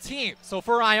physical team. So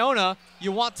for Iona,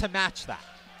 you want to match that.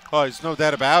 Oh, there's no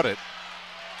doubt about it.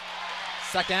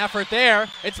 Second effort there.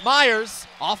 It's Myers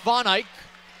off Von Eyck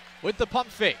with the pump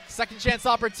fake. Second chance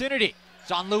opportunity.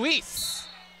 John Luis.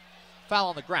 Foul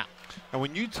on the ground. And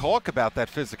when you talk about that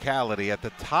physicality, at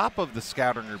the top of the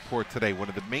scouting report today, one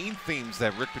of the main themes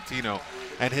that Rick Pitino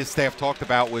and his staff talked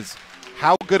about was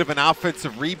how good of an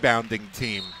offensive rebounding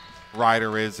team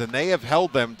Ryder is, and they have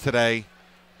held them today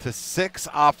to 6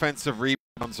 offensive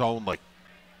rebounds only.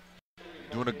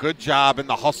 Doing a good job in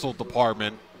the hustle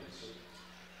department.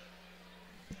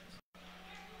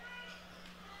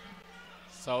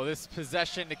 So this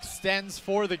possession extends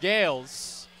for the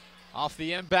Gales. Off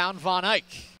the inbound, Von Eyck.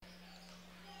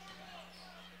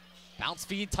 Bounce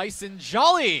feed, Tyson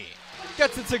Jolly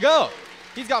gets it to go.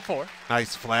 He's got 4.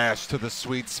 Nice flash to the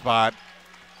sweet spot.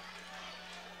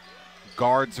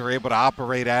 Guards are able to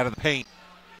operate out of the paint.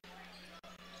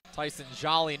 Tyson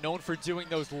Jolly, known for doing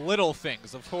those little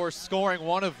things. Of course, scoring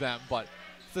one of them, but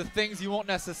it's the things you won't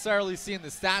necessarily see in the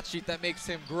stat sheet that makes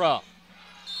him grow.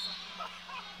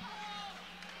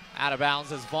 Out of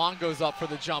bounds as Vaughn goes up for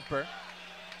the jumper.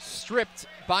 Stripped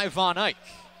by Von Eyck.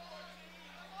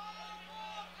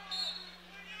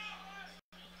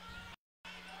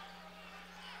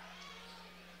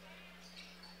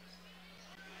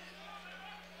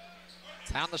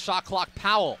 Down the shot clock,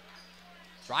 Powell.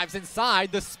 Drives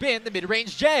inside, the spin, the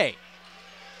mid-range J.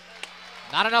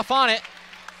 Not enough on it.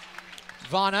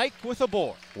 Von Eyck with a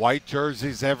board. White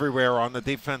jerseys everywhere on the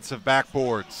defensive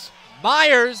backboards.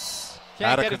 Myers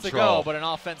can't Out get of it to control. go, but an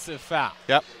offensive foul.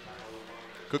 Yep.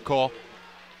 Good call.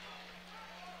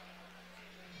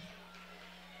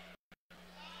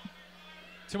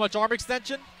 Too much arm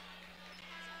extension?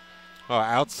 Oh,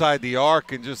 outside the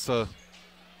arc and just a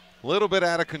little bit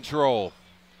out of control.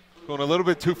 Going a little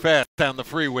bit too fast down the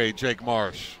freeway, Jake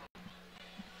Marsh.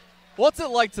 What's it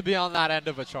like to be on that end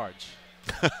of a charge?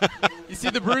 You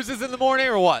see the bruises in the morning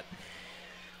or what?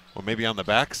 Or maybe on the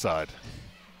backside.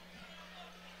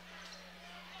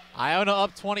 Iona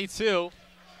up 22.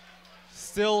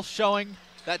 Still showing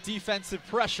that defensive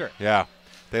pressure. Yeah.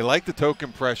 They like the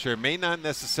token pressure. It may not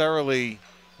necessarily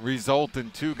result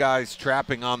in 2 guys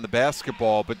trapping on the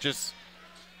basketball, but just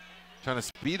trying to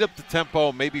speed up the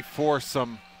tempo, maybe force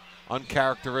some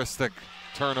uncharacteristic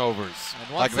turnovers.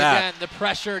 And once like that. again, the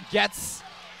pressure gets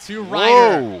to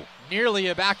Ryder. Whoa. Nearly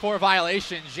a backcourt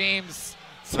violation. James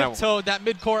tiptoed that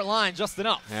midcourt line just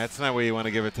enough. Yeah, that's not where you want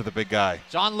to give it to the big guy.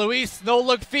 John Luis,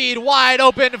 no-look feed, wide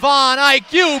open, Von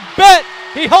Eyck, you bet!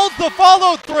 He holds the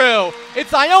follow-through.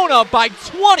 It's Iona by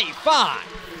 25.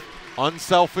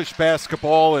 Unselfish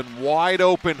basketball and wide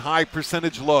open high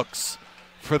percentage looks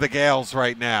for the Gales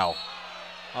right now.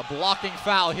 A blocking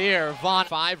foul here. Von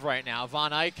 5 right now.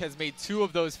 Von Eyck has made 2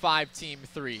 of those 5-team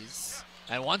threes.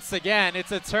 And once again,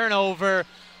 it's a turnover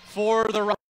for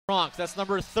the Bronx. That's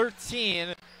number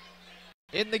 13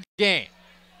 in the game.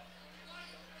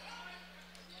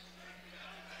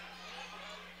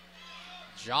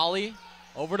 Jolly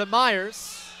over to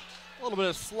Myers. A little bit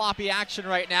of sloppy action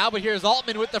right now, but here's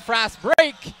Altman with the fast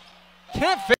break.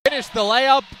 Can't finish the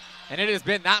layup, and it has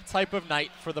been that type of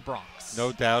night for the Bronx.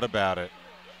 No doubt about it.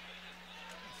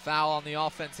 Foul on the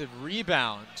offensive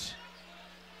rebound.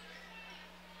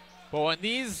 But when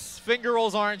these finger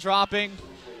rolls aren't dropping,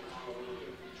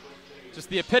 just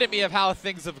the epitome of how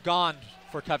things have gone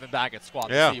for Kevin Baggett's squad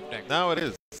this evening. No, it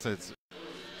is. It's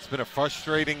been a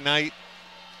frustrating night.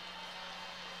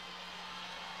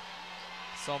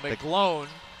 So McGlone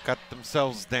got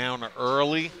themselves down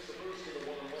early.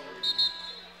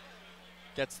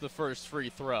 Gets the first free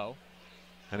throw.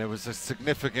 And it was a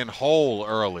significant hole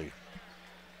early.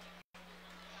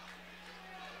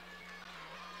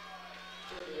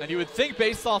 And you would think,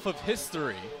 based off of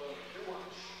history,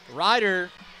 Ryder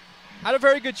had a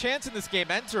very good chance in this game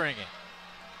entering it.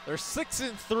 They're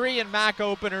 6-3 in MAC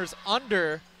openers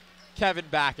under Kevin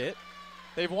Baggett.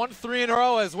 They've won 3 in a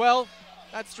row as well.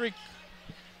 That streak,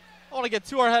 I don't want to get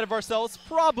too ahead of ourselves,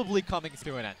 probably coming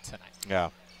to an end tonight. Yeah.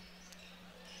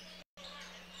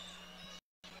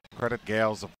 Credit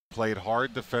Gales have played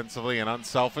hard defensively and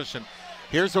unselfish. And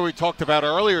here's what we talked about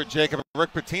earlier, Jacob.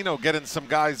 Rick Pitino getting some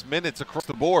guys minutes across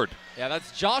the board. Yeah,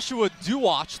 that's Joshua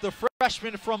Duwatch, the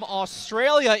freshman from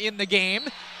Australia, in the game.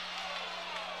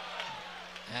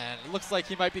 And it looks like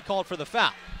he might be called for the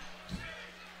foul.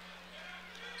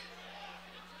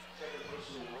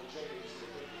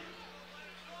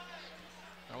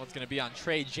 That one's going to be on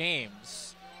Trey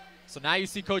James. So now you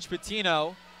see Coach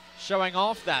Pitino showing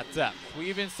off that depth. We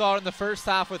even saw it in the first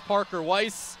half with Parker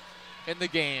Weiss in the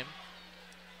game.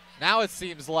 Now it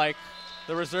seems like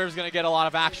the reserve's going to get a lot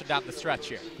of action down the stretch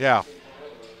here. Yeah.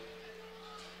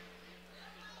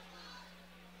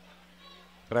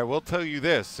 But I will tell you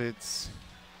this, it's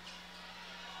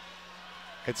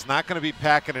not going to be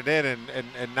packing it in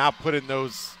and not putting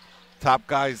those top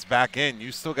guys back in.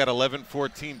 You still got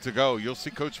 11-14 to go. You'll see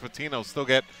Coach Pitino still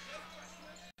get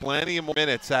plenty of more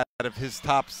minutes out of his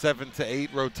top 7 to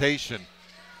 8 rotation.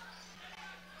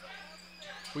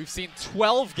 We've seen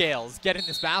 12 Gales get in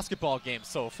this basketball game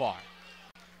so far.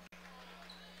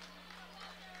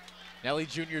 Nelly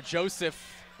Jr.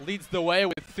 Joseph leads the way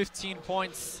with 15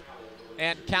 points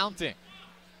and counting.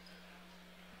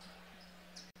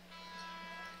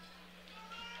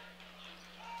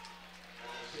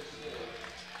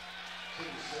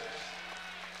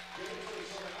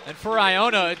 And for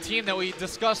Iona, a team that we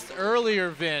discussed earlier,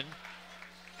 Vin,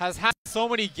 has had so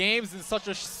many games in such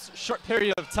a short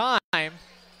period of time,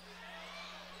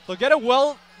 they'll get a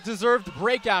well-deserved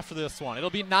break after this one. It'll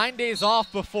be 9 days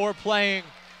off before playing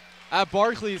at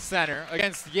Barclays Center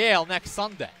against Yale next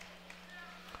Sunday.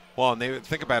 Well, and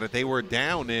think about it, they were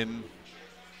down in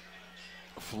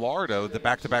Florida, the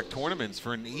back-to-back tournaments,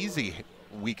 for an easy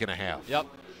week and a half. Yep.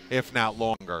 If not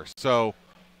longer. So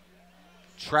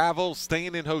travel,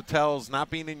 staying in hotels, not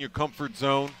being in your comfort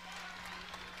zone,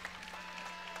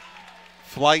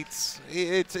 flights,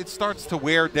 it starts to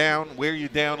wear you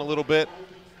down a little bit.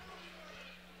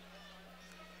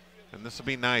 And this will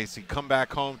be nice. You come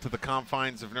back home to the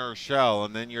confines of New Rochelle,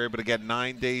 and then you're able to get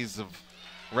 9 days of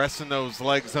resting those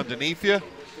legs underneath you,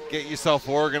 get yourself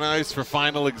organized for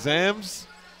final exams.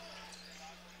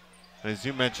 As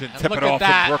you mentioned, tip it off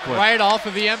in Brooklyn. Right off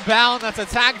of the inbound. That's a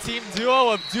tag team duo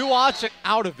of Duwatch and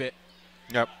out of it.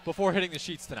 Yep. Before hitting the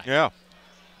sheets tonight. Yeah.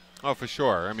 Oh, for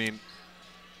sure. I mean,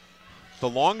 the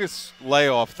longest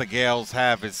layoff the Gales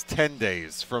have is 10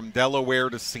 days from Delaware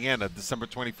to Siena, December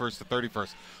 21st to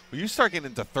 31st. When you start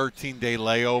getting into 13-day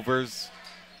layovers,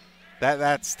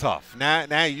 that's tough.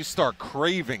 Now you start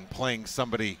craving playing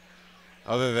somebody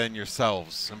other than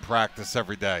yourselves in practice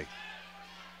every day.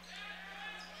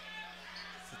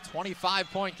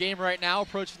 25-point game right now,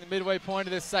 approaching the midway point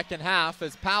of this second half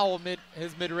as Powell,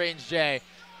 his mid-range J,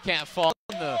 can't fall.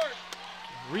 The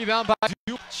rebound by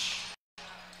Duwatch.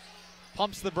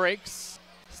 Pumps the brakes.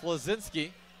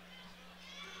 Slazinski.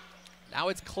 Now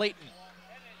it's Clayton.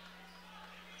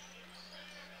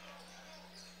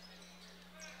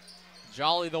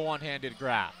 Jolly the one-handed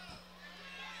grab.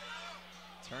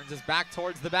 Turns his back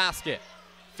towards the basket.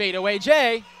 Fadeaway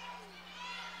J.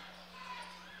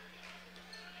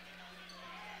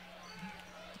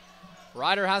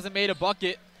 Ryder hasn't made a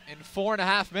bucket in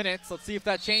 4.5 minutes. Let's see if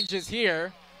that changes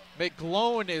here.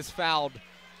 McGlone is fouled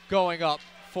going up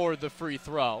for the free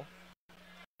throw.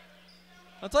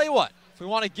 I'll tell you what, if we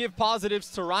want to give positives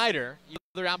to Rider,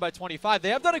 they're down by 25. They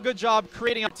have done a good job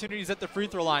creating opportunities at the free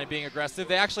throw line and being aggressive.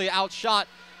 They actually outshot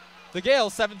the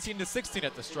Gales 17-16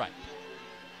 at the stripe.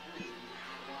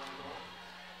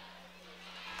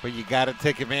 But you got to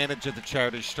take advantage of the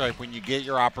charity stripe when you get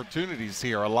your opportunities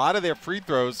here. A lot of their free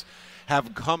throws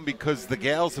have come because the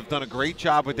Gales have done a great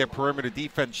job with their perimeter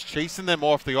defense, chasing them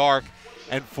off the arc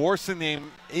and forcing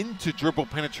them into dribble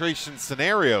penetration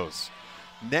scenarios.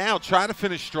 Now try to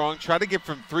finish strong, try to get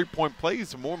from three-point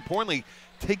plays, and more importantly,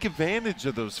 take advantage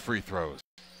of those free throws.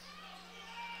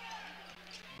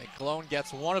 McGlone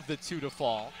gets one of the two to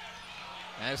fall.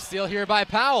 And a steal here by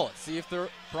Powell. Let's see if the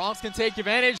Bronx can take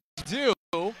advantage. Do.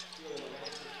 And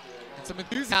some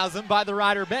enthusiasm by the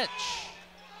Rider bench.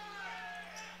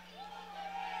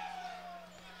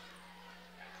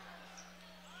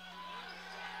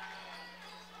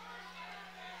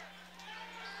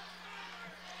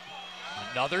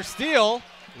 Another steal.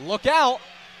 Look out.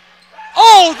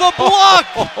 Oh, the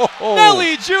block!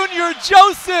 Nelly Jr.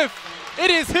 Joseph. It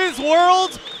is his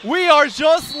world. We are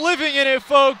just living in it,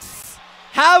 folks.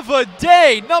 Have a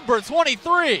day, number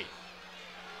 23.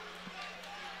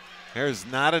 There's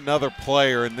not another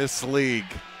player in this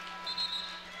league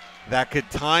that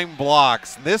could time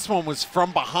blocks. This one was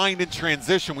from behind in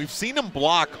transition. We've seen him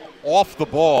block off the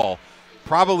ball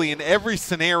probably in every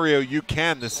scenario you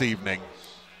can this evening.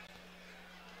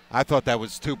 I thought that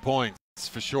was 2 points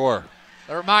for sure.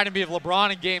 That reminded me of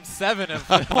LeBron in Game 7 of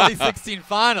the 2016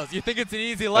 Finals. You think it's an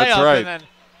easy layup, That's right. And then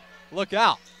look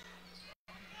out.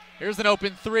 Here's an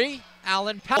open three.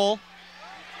 Allen Powell.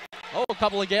 Oh, a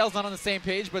couple of Gales not on the same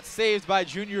page, but saved by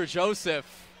Junior Joseph.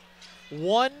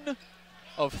 1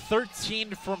 of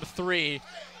 13 from 3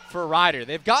 for Rider.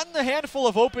 They've gotten a handful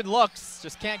of open looks,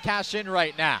 just can't cash in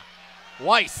right now.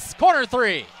 Weiss, corner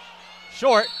three.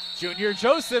 Short. Junior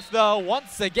Joseph, though,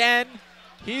 once again,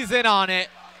 he's in on it.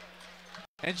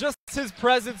 And just his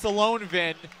presence alone,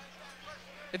 Vin,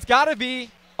 it's got to be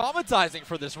traumatizing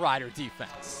for this Rider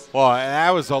defense. Well,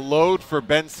 that was a load for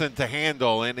Benson to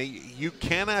handle, and you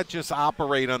cannot just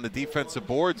operate on the defensive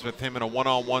boards with him in a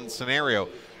one-on-one scenario.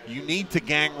 You need to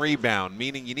gang rebound,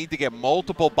 meaning you need to get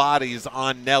multiple bodies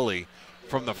on Nelly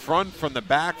from the front, from the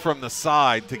back, from the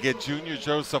side to get Junior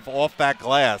Joseph off that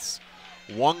glass.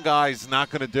 One guy's not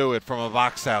going to do it from a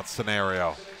box-out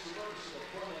scenario.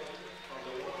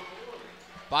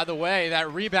 By the way,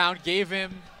 that rebound gave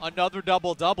him another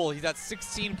double-double. He's at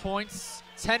 16 points,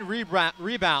 10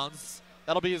 rebounds.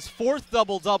 That'll be his 4th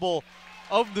double-double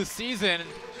of the season.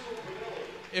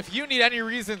 If you need any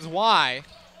reasons why,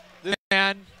 this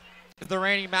man is the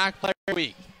reigning MAC Player of the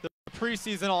Week, the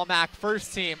preseason All-MAC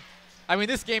first team. I mean,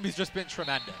 this game has just been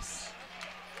tremendous.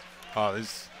 Oh,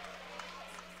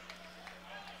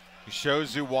 he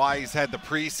shows you why he's had the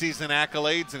preseason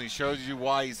accolades, and he shows you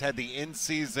why he's had the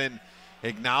in-season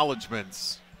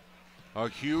acknowledgments. A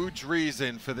huge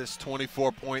reason for this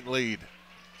 24-point lead.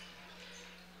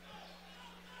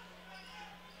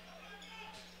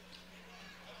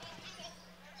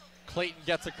 Clayton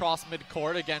gets across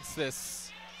midcourt against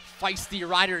this feisty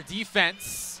Rider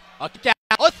defense. A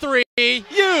three,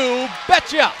 you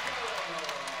betcha!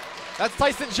 That's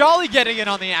Tyson Jolly getting in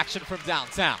on the action from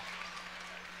downtown.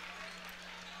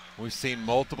 We've seen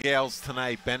multiple Gales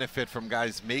tonight benefit from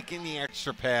guys making the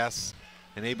extra pass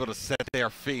and able to set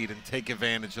their feet and take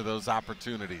advantage of those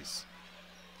opportunities.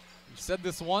 We've said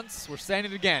this once, we're saying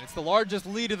it again. It's the largest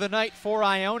lead of the night for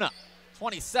Iona,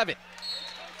 27.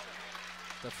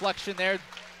 Deflection there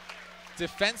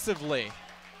defensively.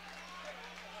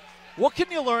 What can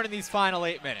you learn in these final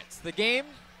 8 minutes? The game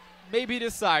may be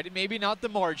decided, maybe not the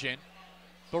margin,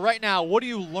 but right now, what are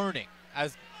you learning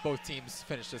as both teams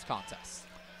finish this contest?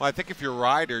 Well, I think if you're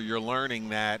Rider, you're learning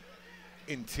that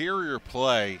interior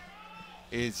play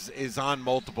is on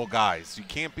multiple guys. You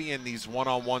can't be in these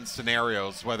one-on-one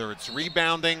scenarios, whether it's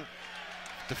rebounding,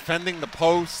 defending the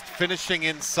post, finishing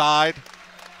inside.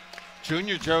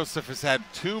 Junior Joseph has had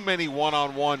too many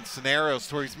one-on-one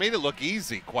scenarios where he's made it look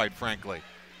easy, quite frankly.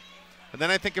 And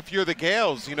then I think if you're the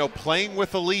Gales, you know, playing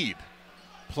with a lead,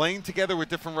 playing together with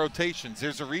different rotations.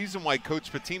 There's a reason why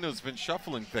Coach Patino's been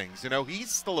shuffling things. You know,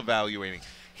 he's still evaluating.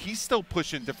 He's still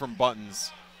pushing different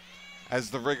buttons as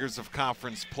the rigors of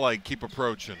conference play keep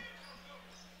approaching.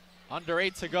 Under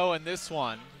 8 to go in this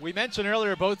one. We mentioned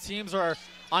earlier both teams are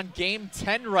on game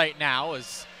 10 right now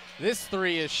as this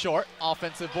three is short.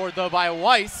 Offensive board though by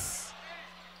Weiss.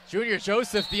 Junior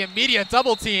Joseph, the immediate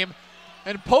double team.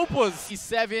 And Pope was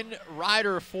 7,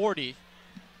 Rider 40.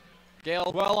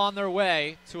 Gales well on their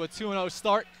way to a 2-0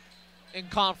 start in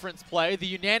conference play, the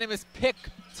unanimous pick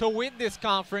to win this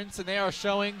conference, and they are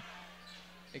showing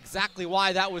exactly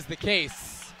why that was the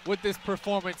case with this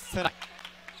performance tonight.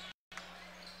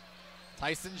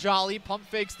 Tyson Jolly pump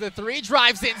fakes the three,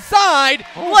 drives inside,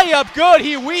 layup good.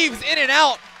 He weaves in and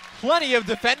out. Plenty of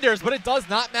defenders, but it does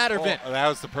not matter, Vin. That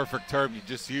was the perfect term you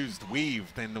just used,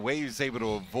 weaved, and the way he was able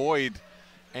to avoid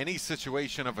any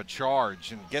situation of a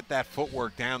charge and get that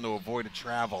footwork down to avoid a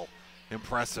travel.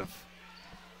 Impressive.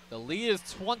 The lead is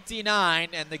 29,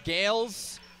 and the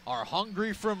Gales are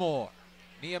hungry for more.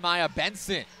 Nehemiah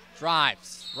Benson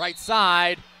drives, right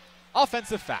side,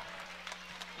 offensive foul.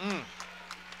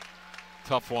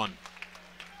 Tough one.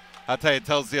 I'll tell you, it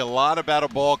tells you a lot about a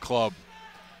ball club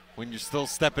when you're still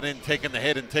stepping in, taking the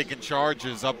hit, and taking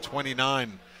charges up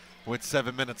 29 with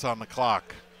 7 minutes on the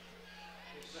clock.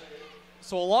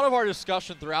 So a lot of our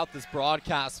discussion throughout this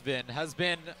broadcast, Vin, has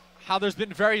been how there's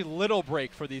been very little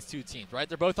break for these two teams, right?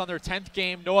 They're both on their 10th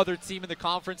game. No other team in the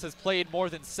conference has played more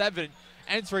than 7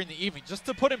 entering the evening. Just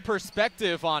to put in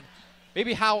perspective on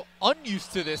maybe how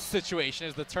unused to this situation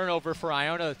as the turnover for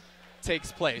Iona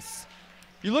takes place.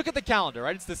 You look at the calendar,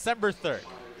 right? It's December 3rd.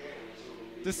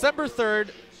 December 3rd,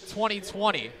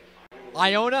 2020.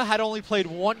 Iona had only played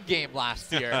 1 game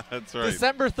last year. That's right.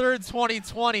 December 3rd,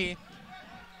 2020.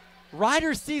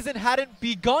 Riders' season hadn't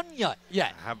begun yet.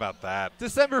 How about that?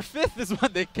 December 5th is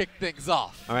when they kicked things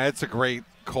off. I mean, that's a great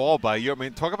call by you. I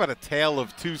mean, talk about a tale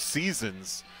of 2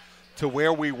 seasons to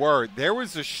where we were. There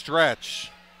was a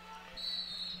stretch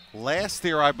last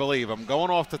year, I believe. I'm going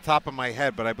off the top of my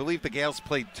head, but I believe the Gales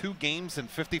played 2 games in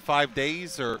 55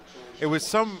 days, or it was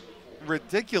some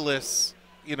ridiculous,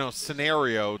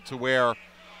 scenario to where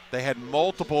they had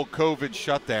multiple COVID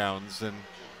shutdowns, and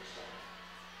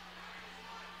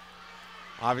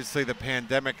obviously the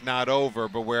pandemic not over,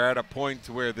 but we're at a point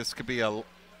to where this could be a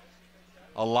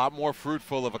lot more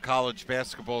fruitful of a college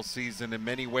basketball season in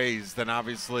many ways than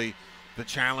obviously the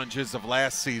challenges of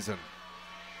last season.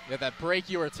 Yeah, that break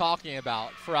you were talking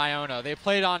about for Iona. They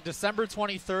played on December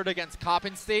 23rd against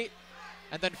Coppin State,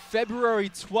 and then February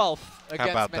 12th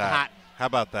against Manhattan. How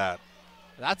about that?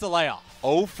 That's a layoff.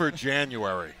 Oh, for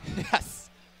January. Yes.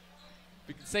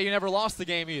 We can say you never lost the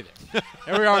game either.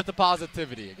 Here we are at the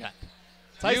positivity again.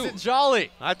 Tyson Jolly.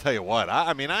 I tell you what,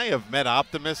 I mean, I have met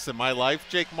optimists in my life,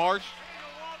 Jake Marsh,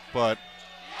 but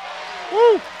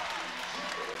woo!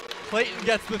 Clayton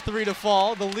gets the 3 to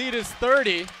fall. The lead is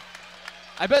 30.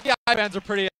 I bet the I-Fans are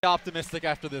pretty optimistic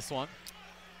after this one.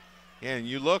 Yeah, and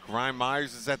you look, Ryan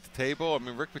Myers is at the table. I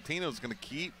mean, Rick Pitino's going to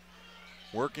keep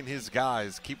working his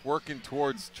guys, keep working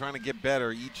towards trying to get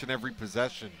better each and every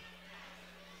possession.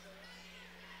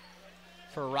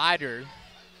 For Ryder,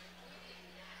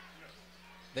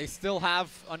 they still have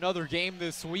another game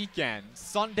this weekend.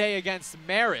 Sunday against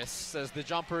Marist, as the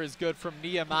jumper is good from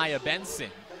Nehemiah Benson.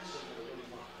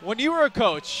 When you were a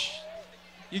coach,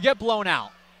 you get blown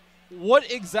out.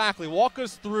 What exactly? Walk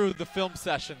us through the film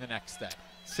session the next day.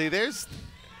 See,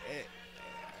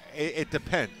 it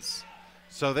depends.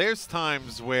 So there's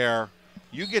times where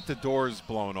you get the doors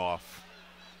blown off.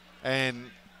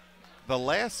 And the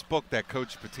last book that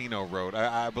Coach Pitino wrote,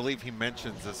 I believe he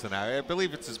mentions this, and I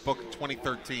believe it's his book in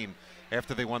 2013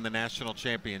 after they won the national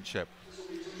championship.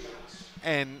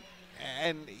 And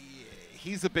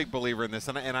he's a big believer in this,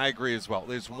 and I agree as well.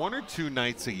 There's 1 or 2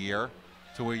 nights a year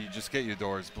to where you just get your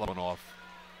doors blown off.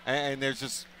 And there's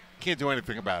just, can't do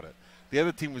anything about it. The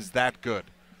other team was that good.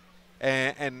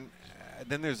 And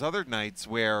then there's other nights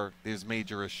where there's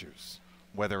major issues,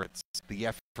 whether it's the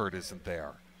effort isn't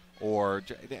there. Or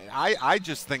I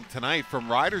just think tonight,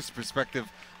 from Ryder's perspective,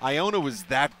 Iona was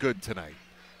that good tonight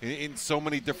in so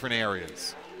many different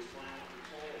areas.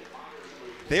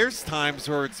 There's times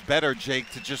where it's better, Jake,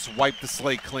 to just wipe the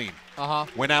slate clean.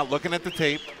 Went out looking at the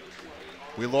tape.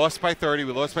 We lost by 30.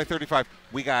 We lost by 35.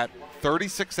 We got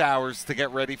 36 hours to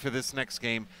get ready for this next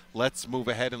game. Let's move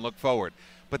ahead and look forward.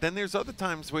 But then there's other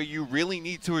times where you really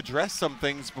need to address some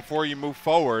things before you move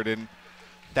forward, and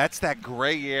that's that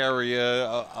gray area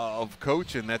of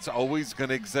coaching that's always going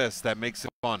to exist that makes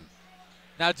it fun.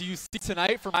 Now, do you see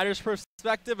tonight, from Ryder's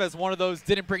perspective, as one of those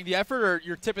didn't bring the effort, or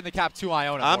you're tipping the cap to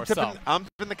Iona I'm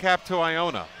tipping the cap to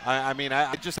Iona. I mean,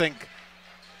 I just think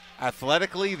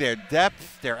athletically, their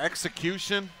depth, their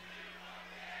execution.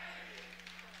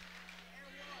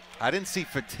 I didn't see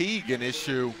fatigue an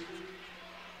issue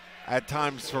at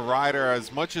times for Ryder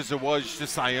as much as it was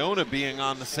just Iona being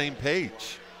on the same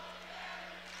page.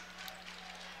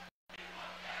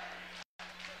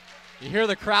 You hear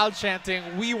the crowd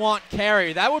chanting, "We want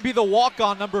Carey." That would be the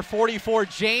walk-on, number 44,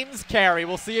 James Carey.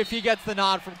 We'll see if he gets the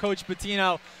nod from Coach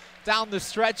Pitino down the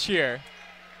stretch here.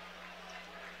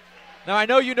 Now, I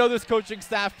know you know this coaching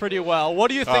staff pretty well. What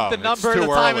do you think the number, the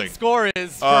time, and score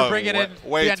is for bringing in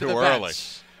way the end too of the early.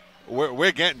 bench?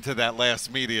 We're getting to that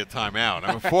last media timeout.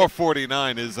 I mean,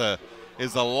 4:49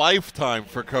 is a lifetime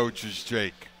for coaches,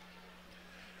 Jake.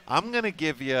 I'm going to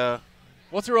give you.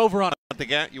 What's your over on?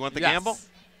 You want the Yes. gamble?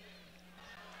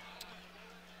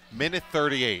 Minute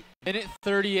 38. Minute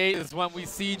 38 is when we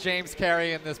see James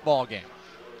Carey in this ball game.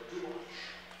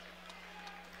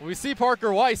 We see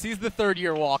Parker Weiss. He's the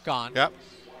third-year walk-on. Yep.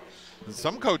 And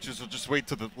some coaches will just wait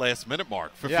to the last minute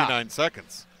mark, 59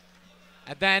 seconds.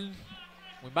 And then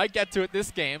we might get to it this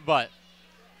game, but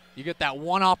you get that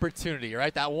one opportunity,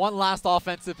 right? That one last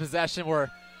offensive possession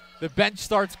where the bench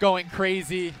starts going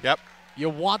crazy. Yep. You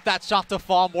want that shot to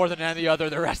fall more than any other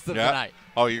the rest of the night.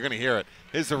 Oh, you're going to hear it.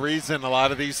 Here's the reason a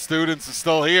lot of these students are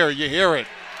still here. You hear it.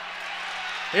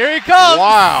 Here he comes.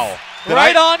 Wow.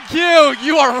 On cue.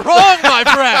 You are wrong, my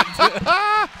friend.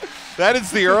 That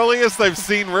is the earliest I've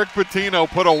seen Rick Pitino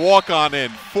put a walk-on in.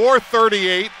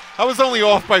 4:38. I was only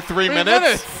off by 3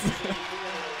 minutes.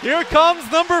 Here comes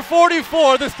number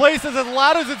 44. This place is as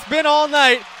loud as it's been all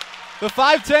night. The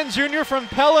 5'10 junior from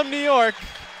Pelham, New York,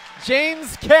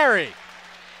 James Carey.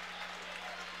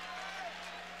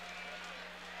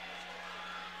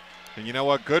 And you know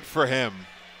what? Good for him.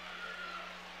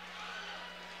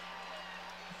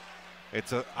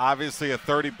 It's obviously a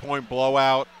 30-point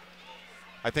blowout.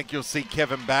 I think you'll see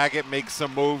Kevin Baggett make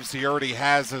some moves. He already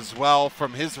has as well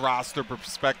from his roster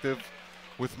perspective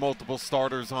with multiple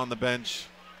starters on the bench.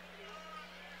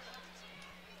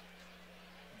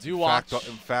 Watch.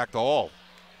 In fact, all.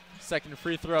 Second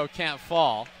free throw can't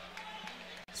fall.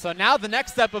 So now the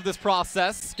next step of this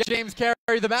process, get James Carey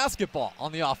the basketball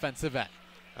on the offensive end.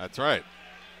 That's right.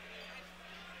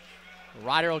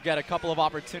 Ryder will get a couple of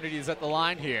opportunities at the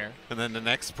line here. And then the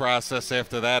next process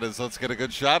after that is let's get a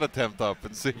good shot attempt up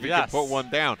and see if we can put one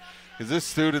down. Because this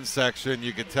student section,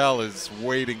 you can tell, is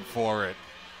waiting for it.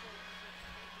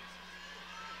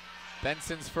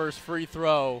 Benson's first free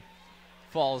throw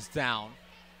falls down.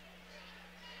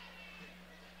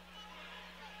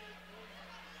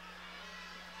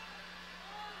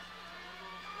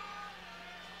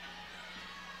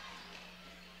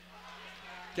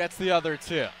 Gets the other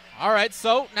two. All right,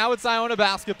 so now it's Iona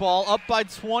basketball, up by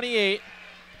 28,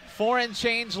 4 and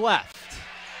change left.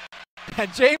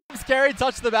 And James Carey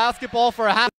touched the basketball for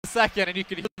a half a second, and you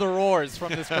could hear the roars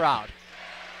from this crowd.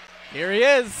 Here he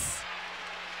is.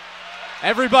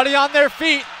 Everybody on their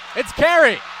feet. It's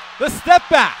Carey, the step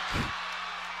back.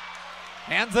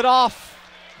 Hands it off.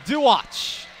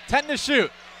 Watch. 10 to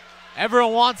shoot.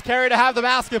 Everyone wants Carey to have the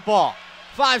basketball.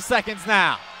 5 seconds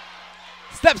now.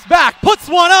 Steps back, puts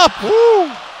one up.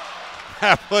 Woo!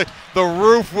 The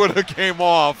roof would have came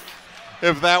off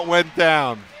if that went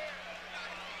down.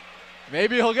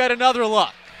 Maybe he'll get another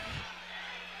look.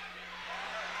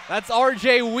 That's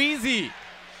R.J. Weezy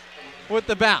with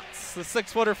the bounce, the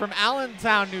 6-footer from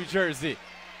Allentown, New Jersey.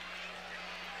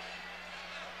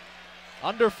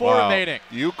 Under 4 remaining.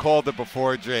 You called it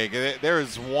before, Jake. There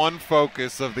is one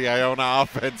focus of the Iona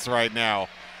offense right now,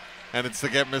 and it's to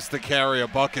get Mr. Carey a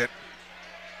bucket.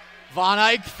 Von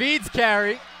Eyck feeds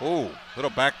Carey. Ooh,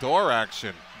 little backdoor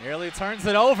action. Nearly turns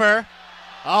it over.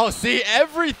 Oh, see,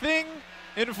 everything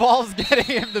involves getting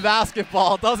him the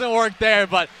basketball. Doesn't work there,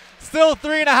 but still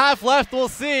 3.5 left. We'll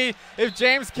see if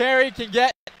James Carey can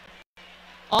get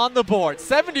on the board.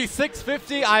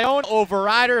 76-50, Iona over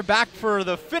Ryder. Back for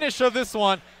the finish of this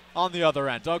one on the other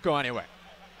end. Don't go anywhere.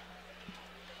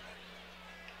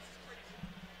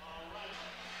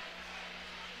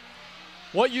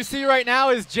 What you see right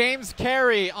now is James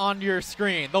Carey on your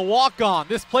screen, the walk-on.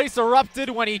 This place erupted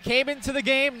when he came into the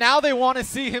game. Now they want to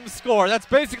see him score. That's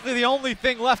basically the only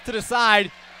thing left to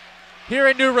decide here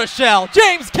in New Rochelle.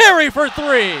 James Carey for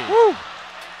 3. Woo!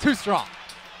 Too strong.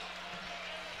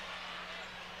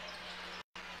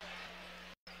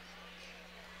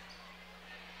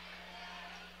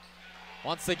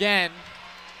 Once again,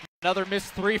 another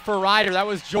missed 3 for Ryder. That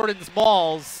was Jordan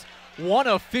Smalls. 1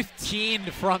 of 15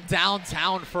 from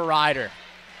downtown for Ryder.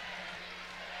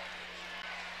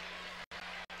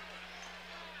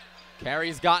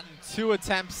 Carey's gotten 2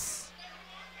 attempts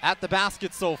at the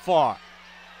basket so far.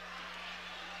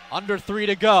 Under 3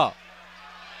 to go.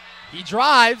 He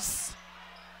drives.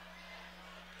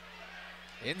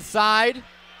 Inside.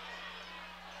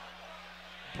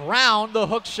 Brown, the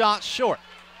hook shot short.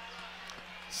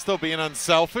 Still being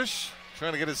unselfish,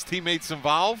 trying to get his teammates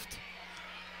involved.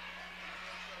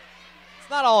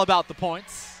 Not all about the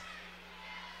points.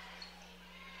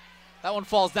 That one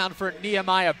falls down for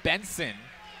Nehemiah Benson.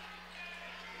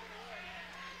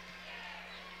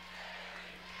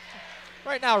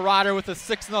 Right now, Ryder with a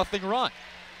 6-0 run.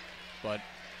 But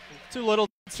too little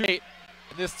too late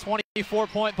in this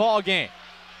 24-point ball game.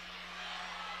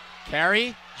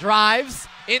 Carey drives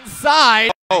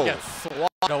inside and gets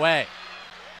swatted away.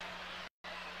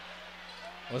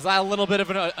 Was that a little bit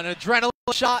of an adrenaline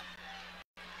shot?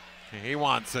 He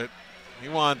wants it. He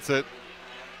wants it.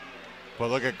 But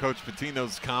look at Coach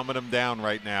Patino's calming him down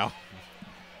right now.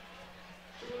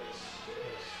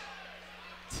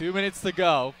 2 minutes to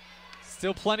go.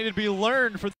 Still plenty to be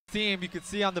learned for the team. You can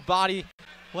see on the body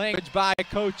language by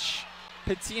Coach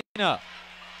Patino.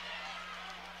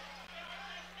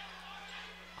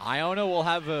 Iona will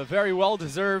have a very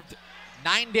well-deserved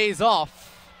 9 days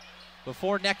off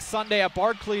before next Sunday at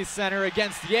Barclays Center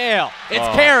against Yale.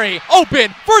 It's Carey, open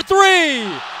for three!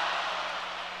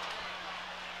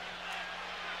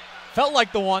 Felt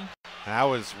like the one. That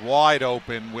was wide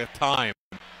open with time.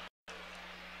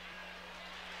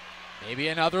 Maybe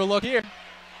another look here.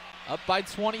 Up by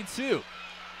 22.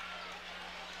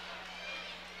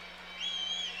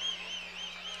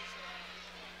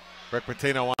 Rick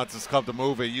Pitino wants his club to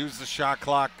move it. Use the shot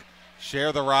clock.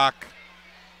 Share the rock.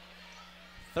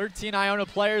 13 Iona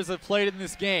players have played in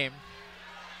this game,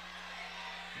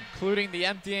 including the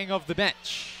emptying of the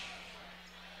bench.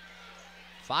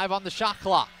 5 on the shot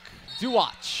clock.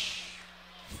 Duwatch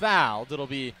fouled. It'll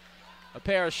be a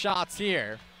pair of shots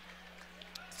here.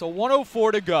 So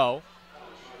 1:04 to go.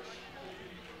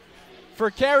 For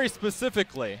Carey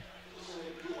specifically,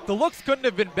 the looks couldn't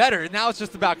have been better. Now it's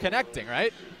just about connecting,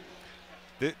 right?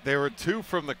 There were 2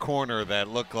 from the corner that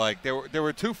looked like there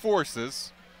were 2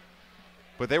 forces,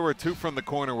 but there were 2 from the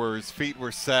corner where his feet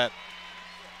were set.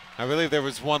 I believe there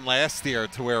was one last year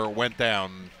to where it went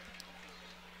down.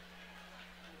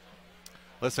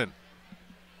 Listen,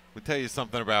 we'll tell you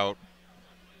something about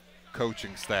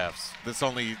coaching staffs. This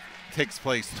only takes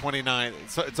place 29.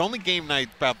 So it's only game night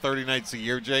about 30 nights a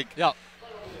year, Jake. Yep.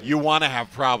 You want to have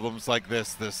problems like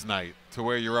this night to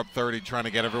where you're up 30 trying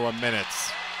to get everyone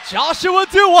minutes. Joshua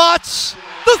Duwatch,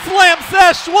 the slam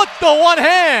sesh with the one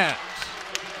hand.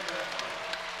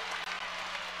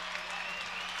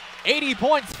 80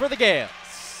 points for the Gales.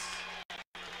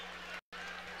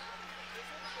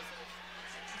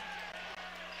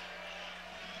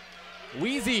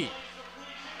 Wheezy,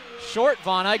 short,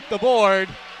 Von Eyck the board.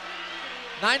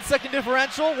 9-second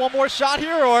differential, one more shot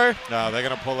here, or? No, they're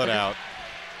going to pull it out.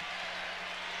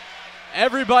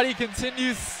 Everybody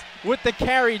continues with the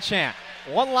Carey chant.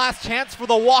 One last chance for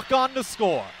the walk-on to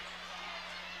score.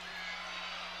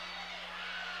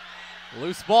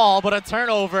 Loose ball, but a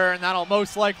turnover, and that'll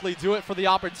most likely do it for the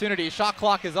opportunity. Shot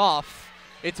clock is off.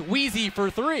 It's Wheezy for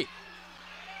 3.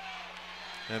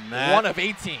 And that 1 of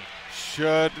 18.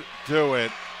 Should do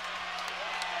it.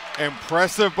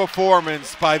 Impressive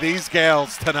performance by these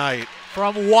Gales tonight.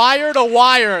 From wire to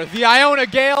wire, the Iona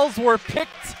Gales were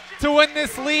picked to win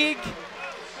this league,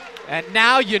 and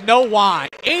now you know why.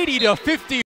 80-50.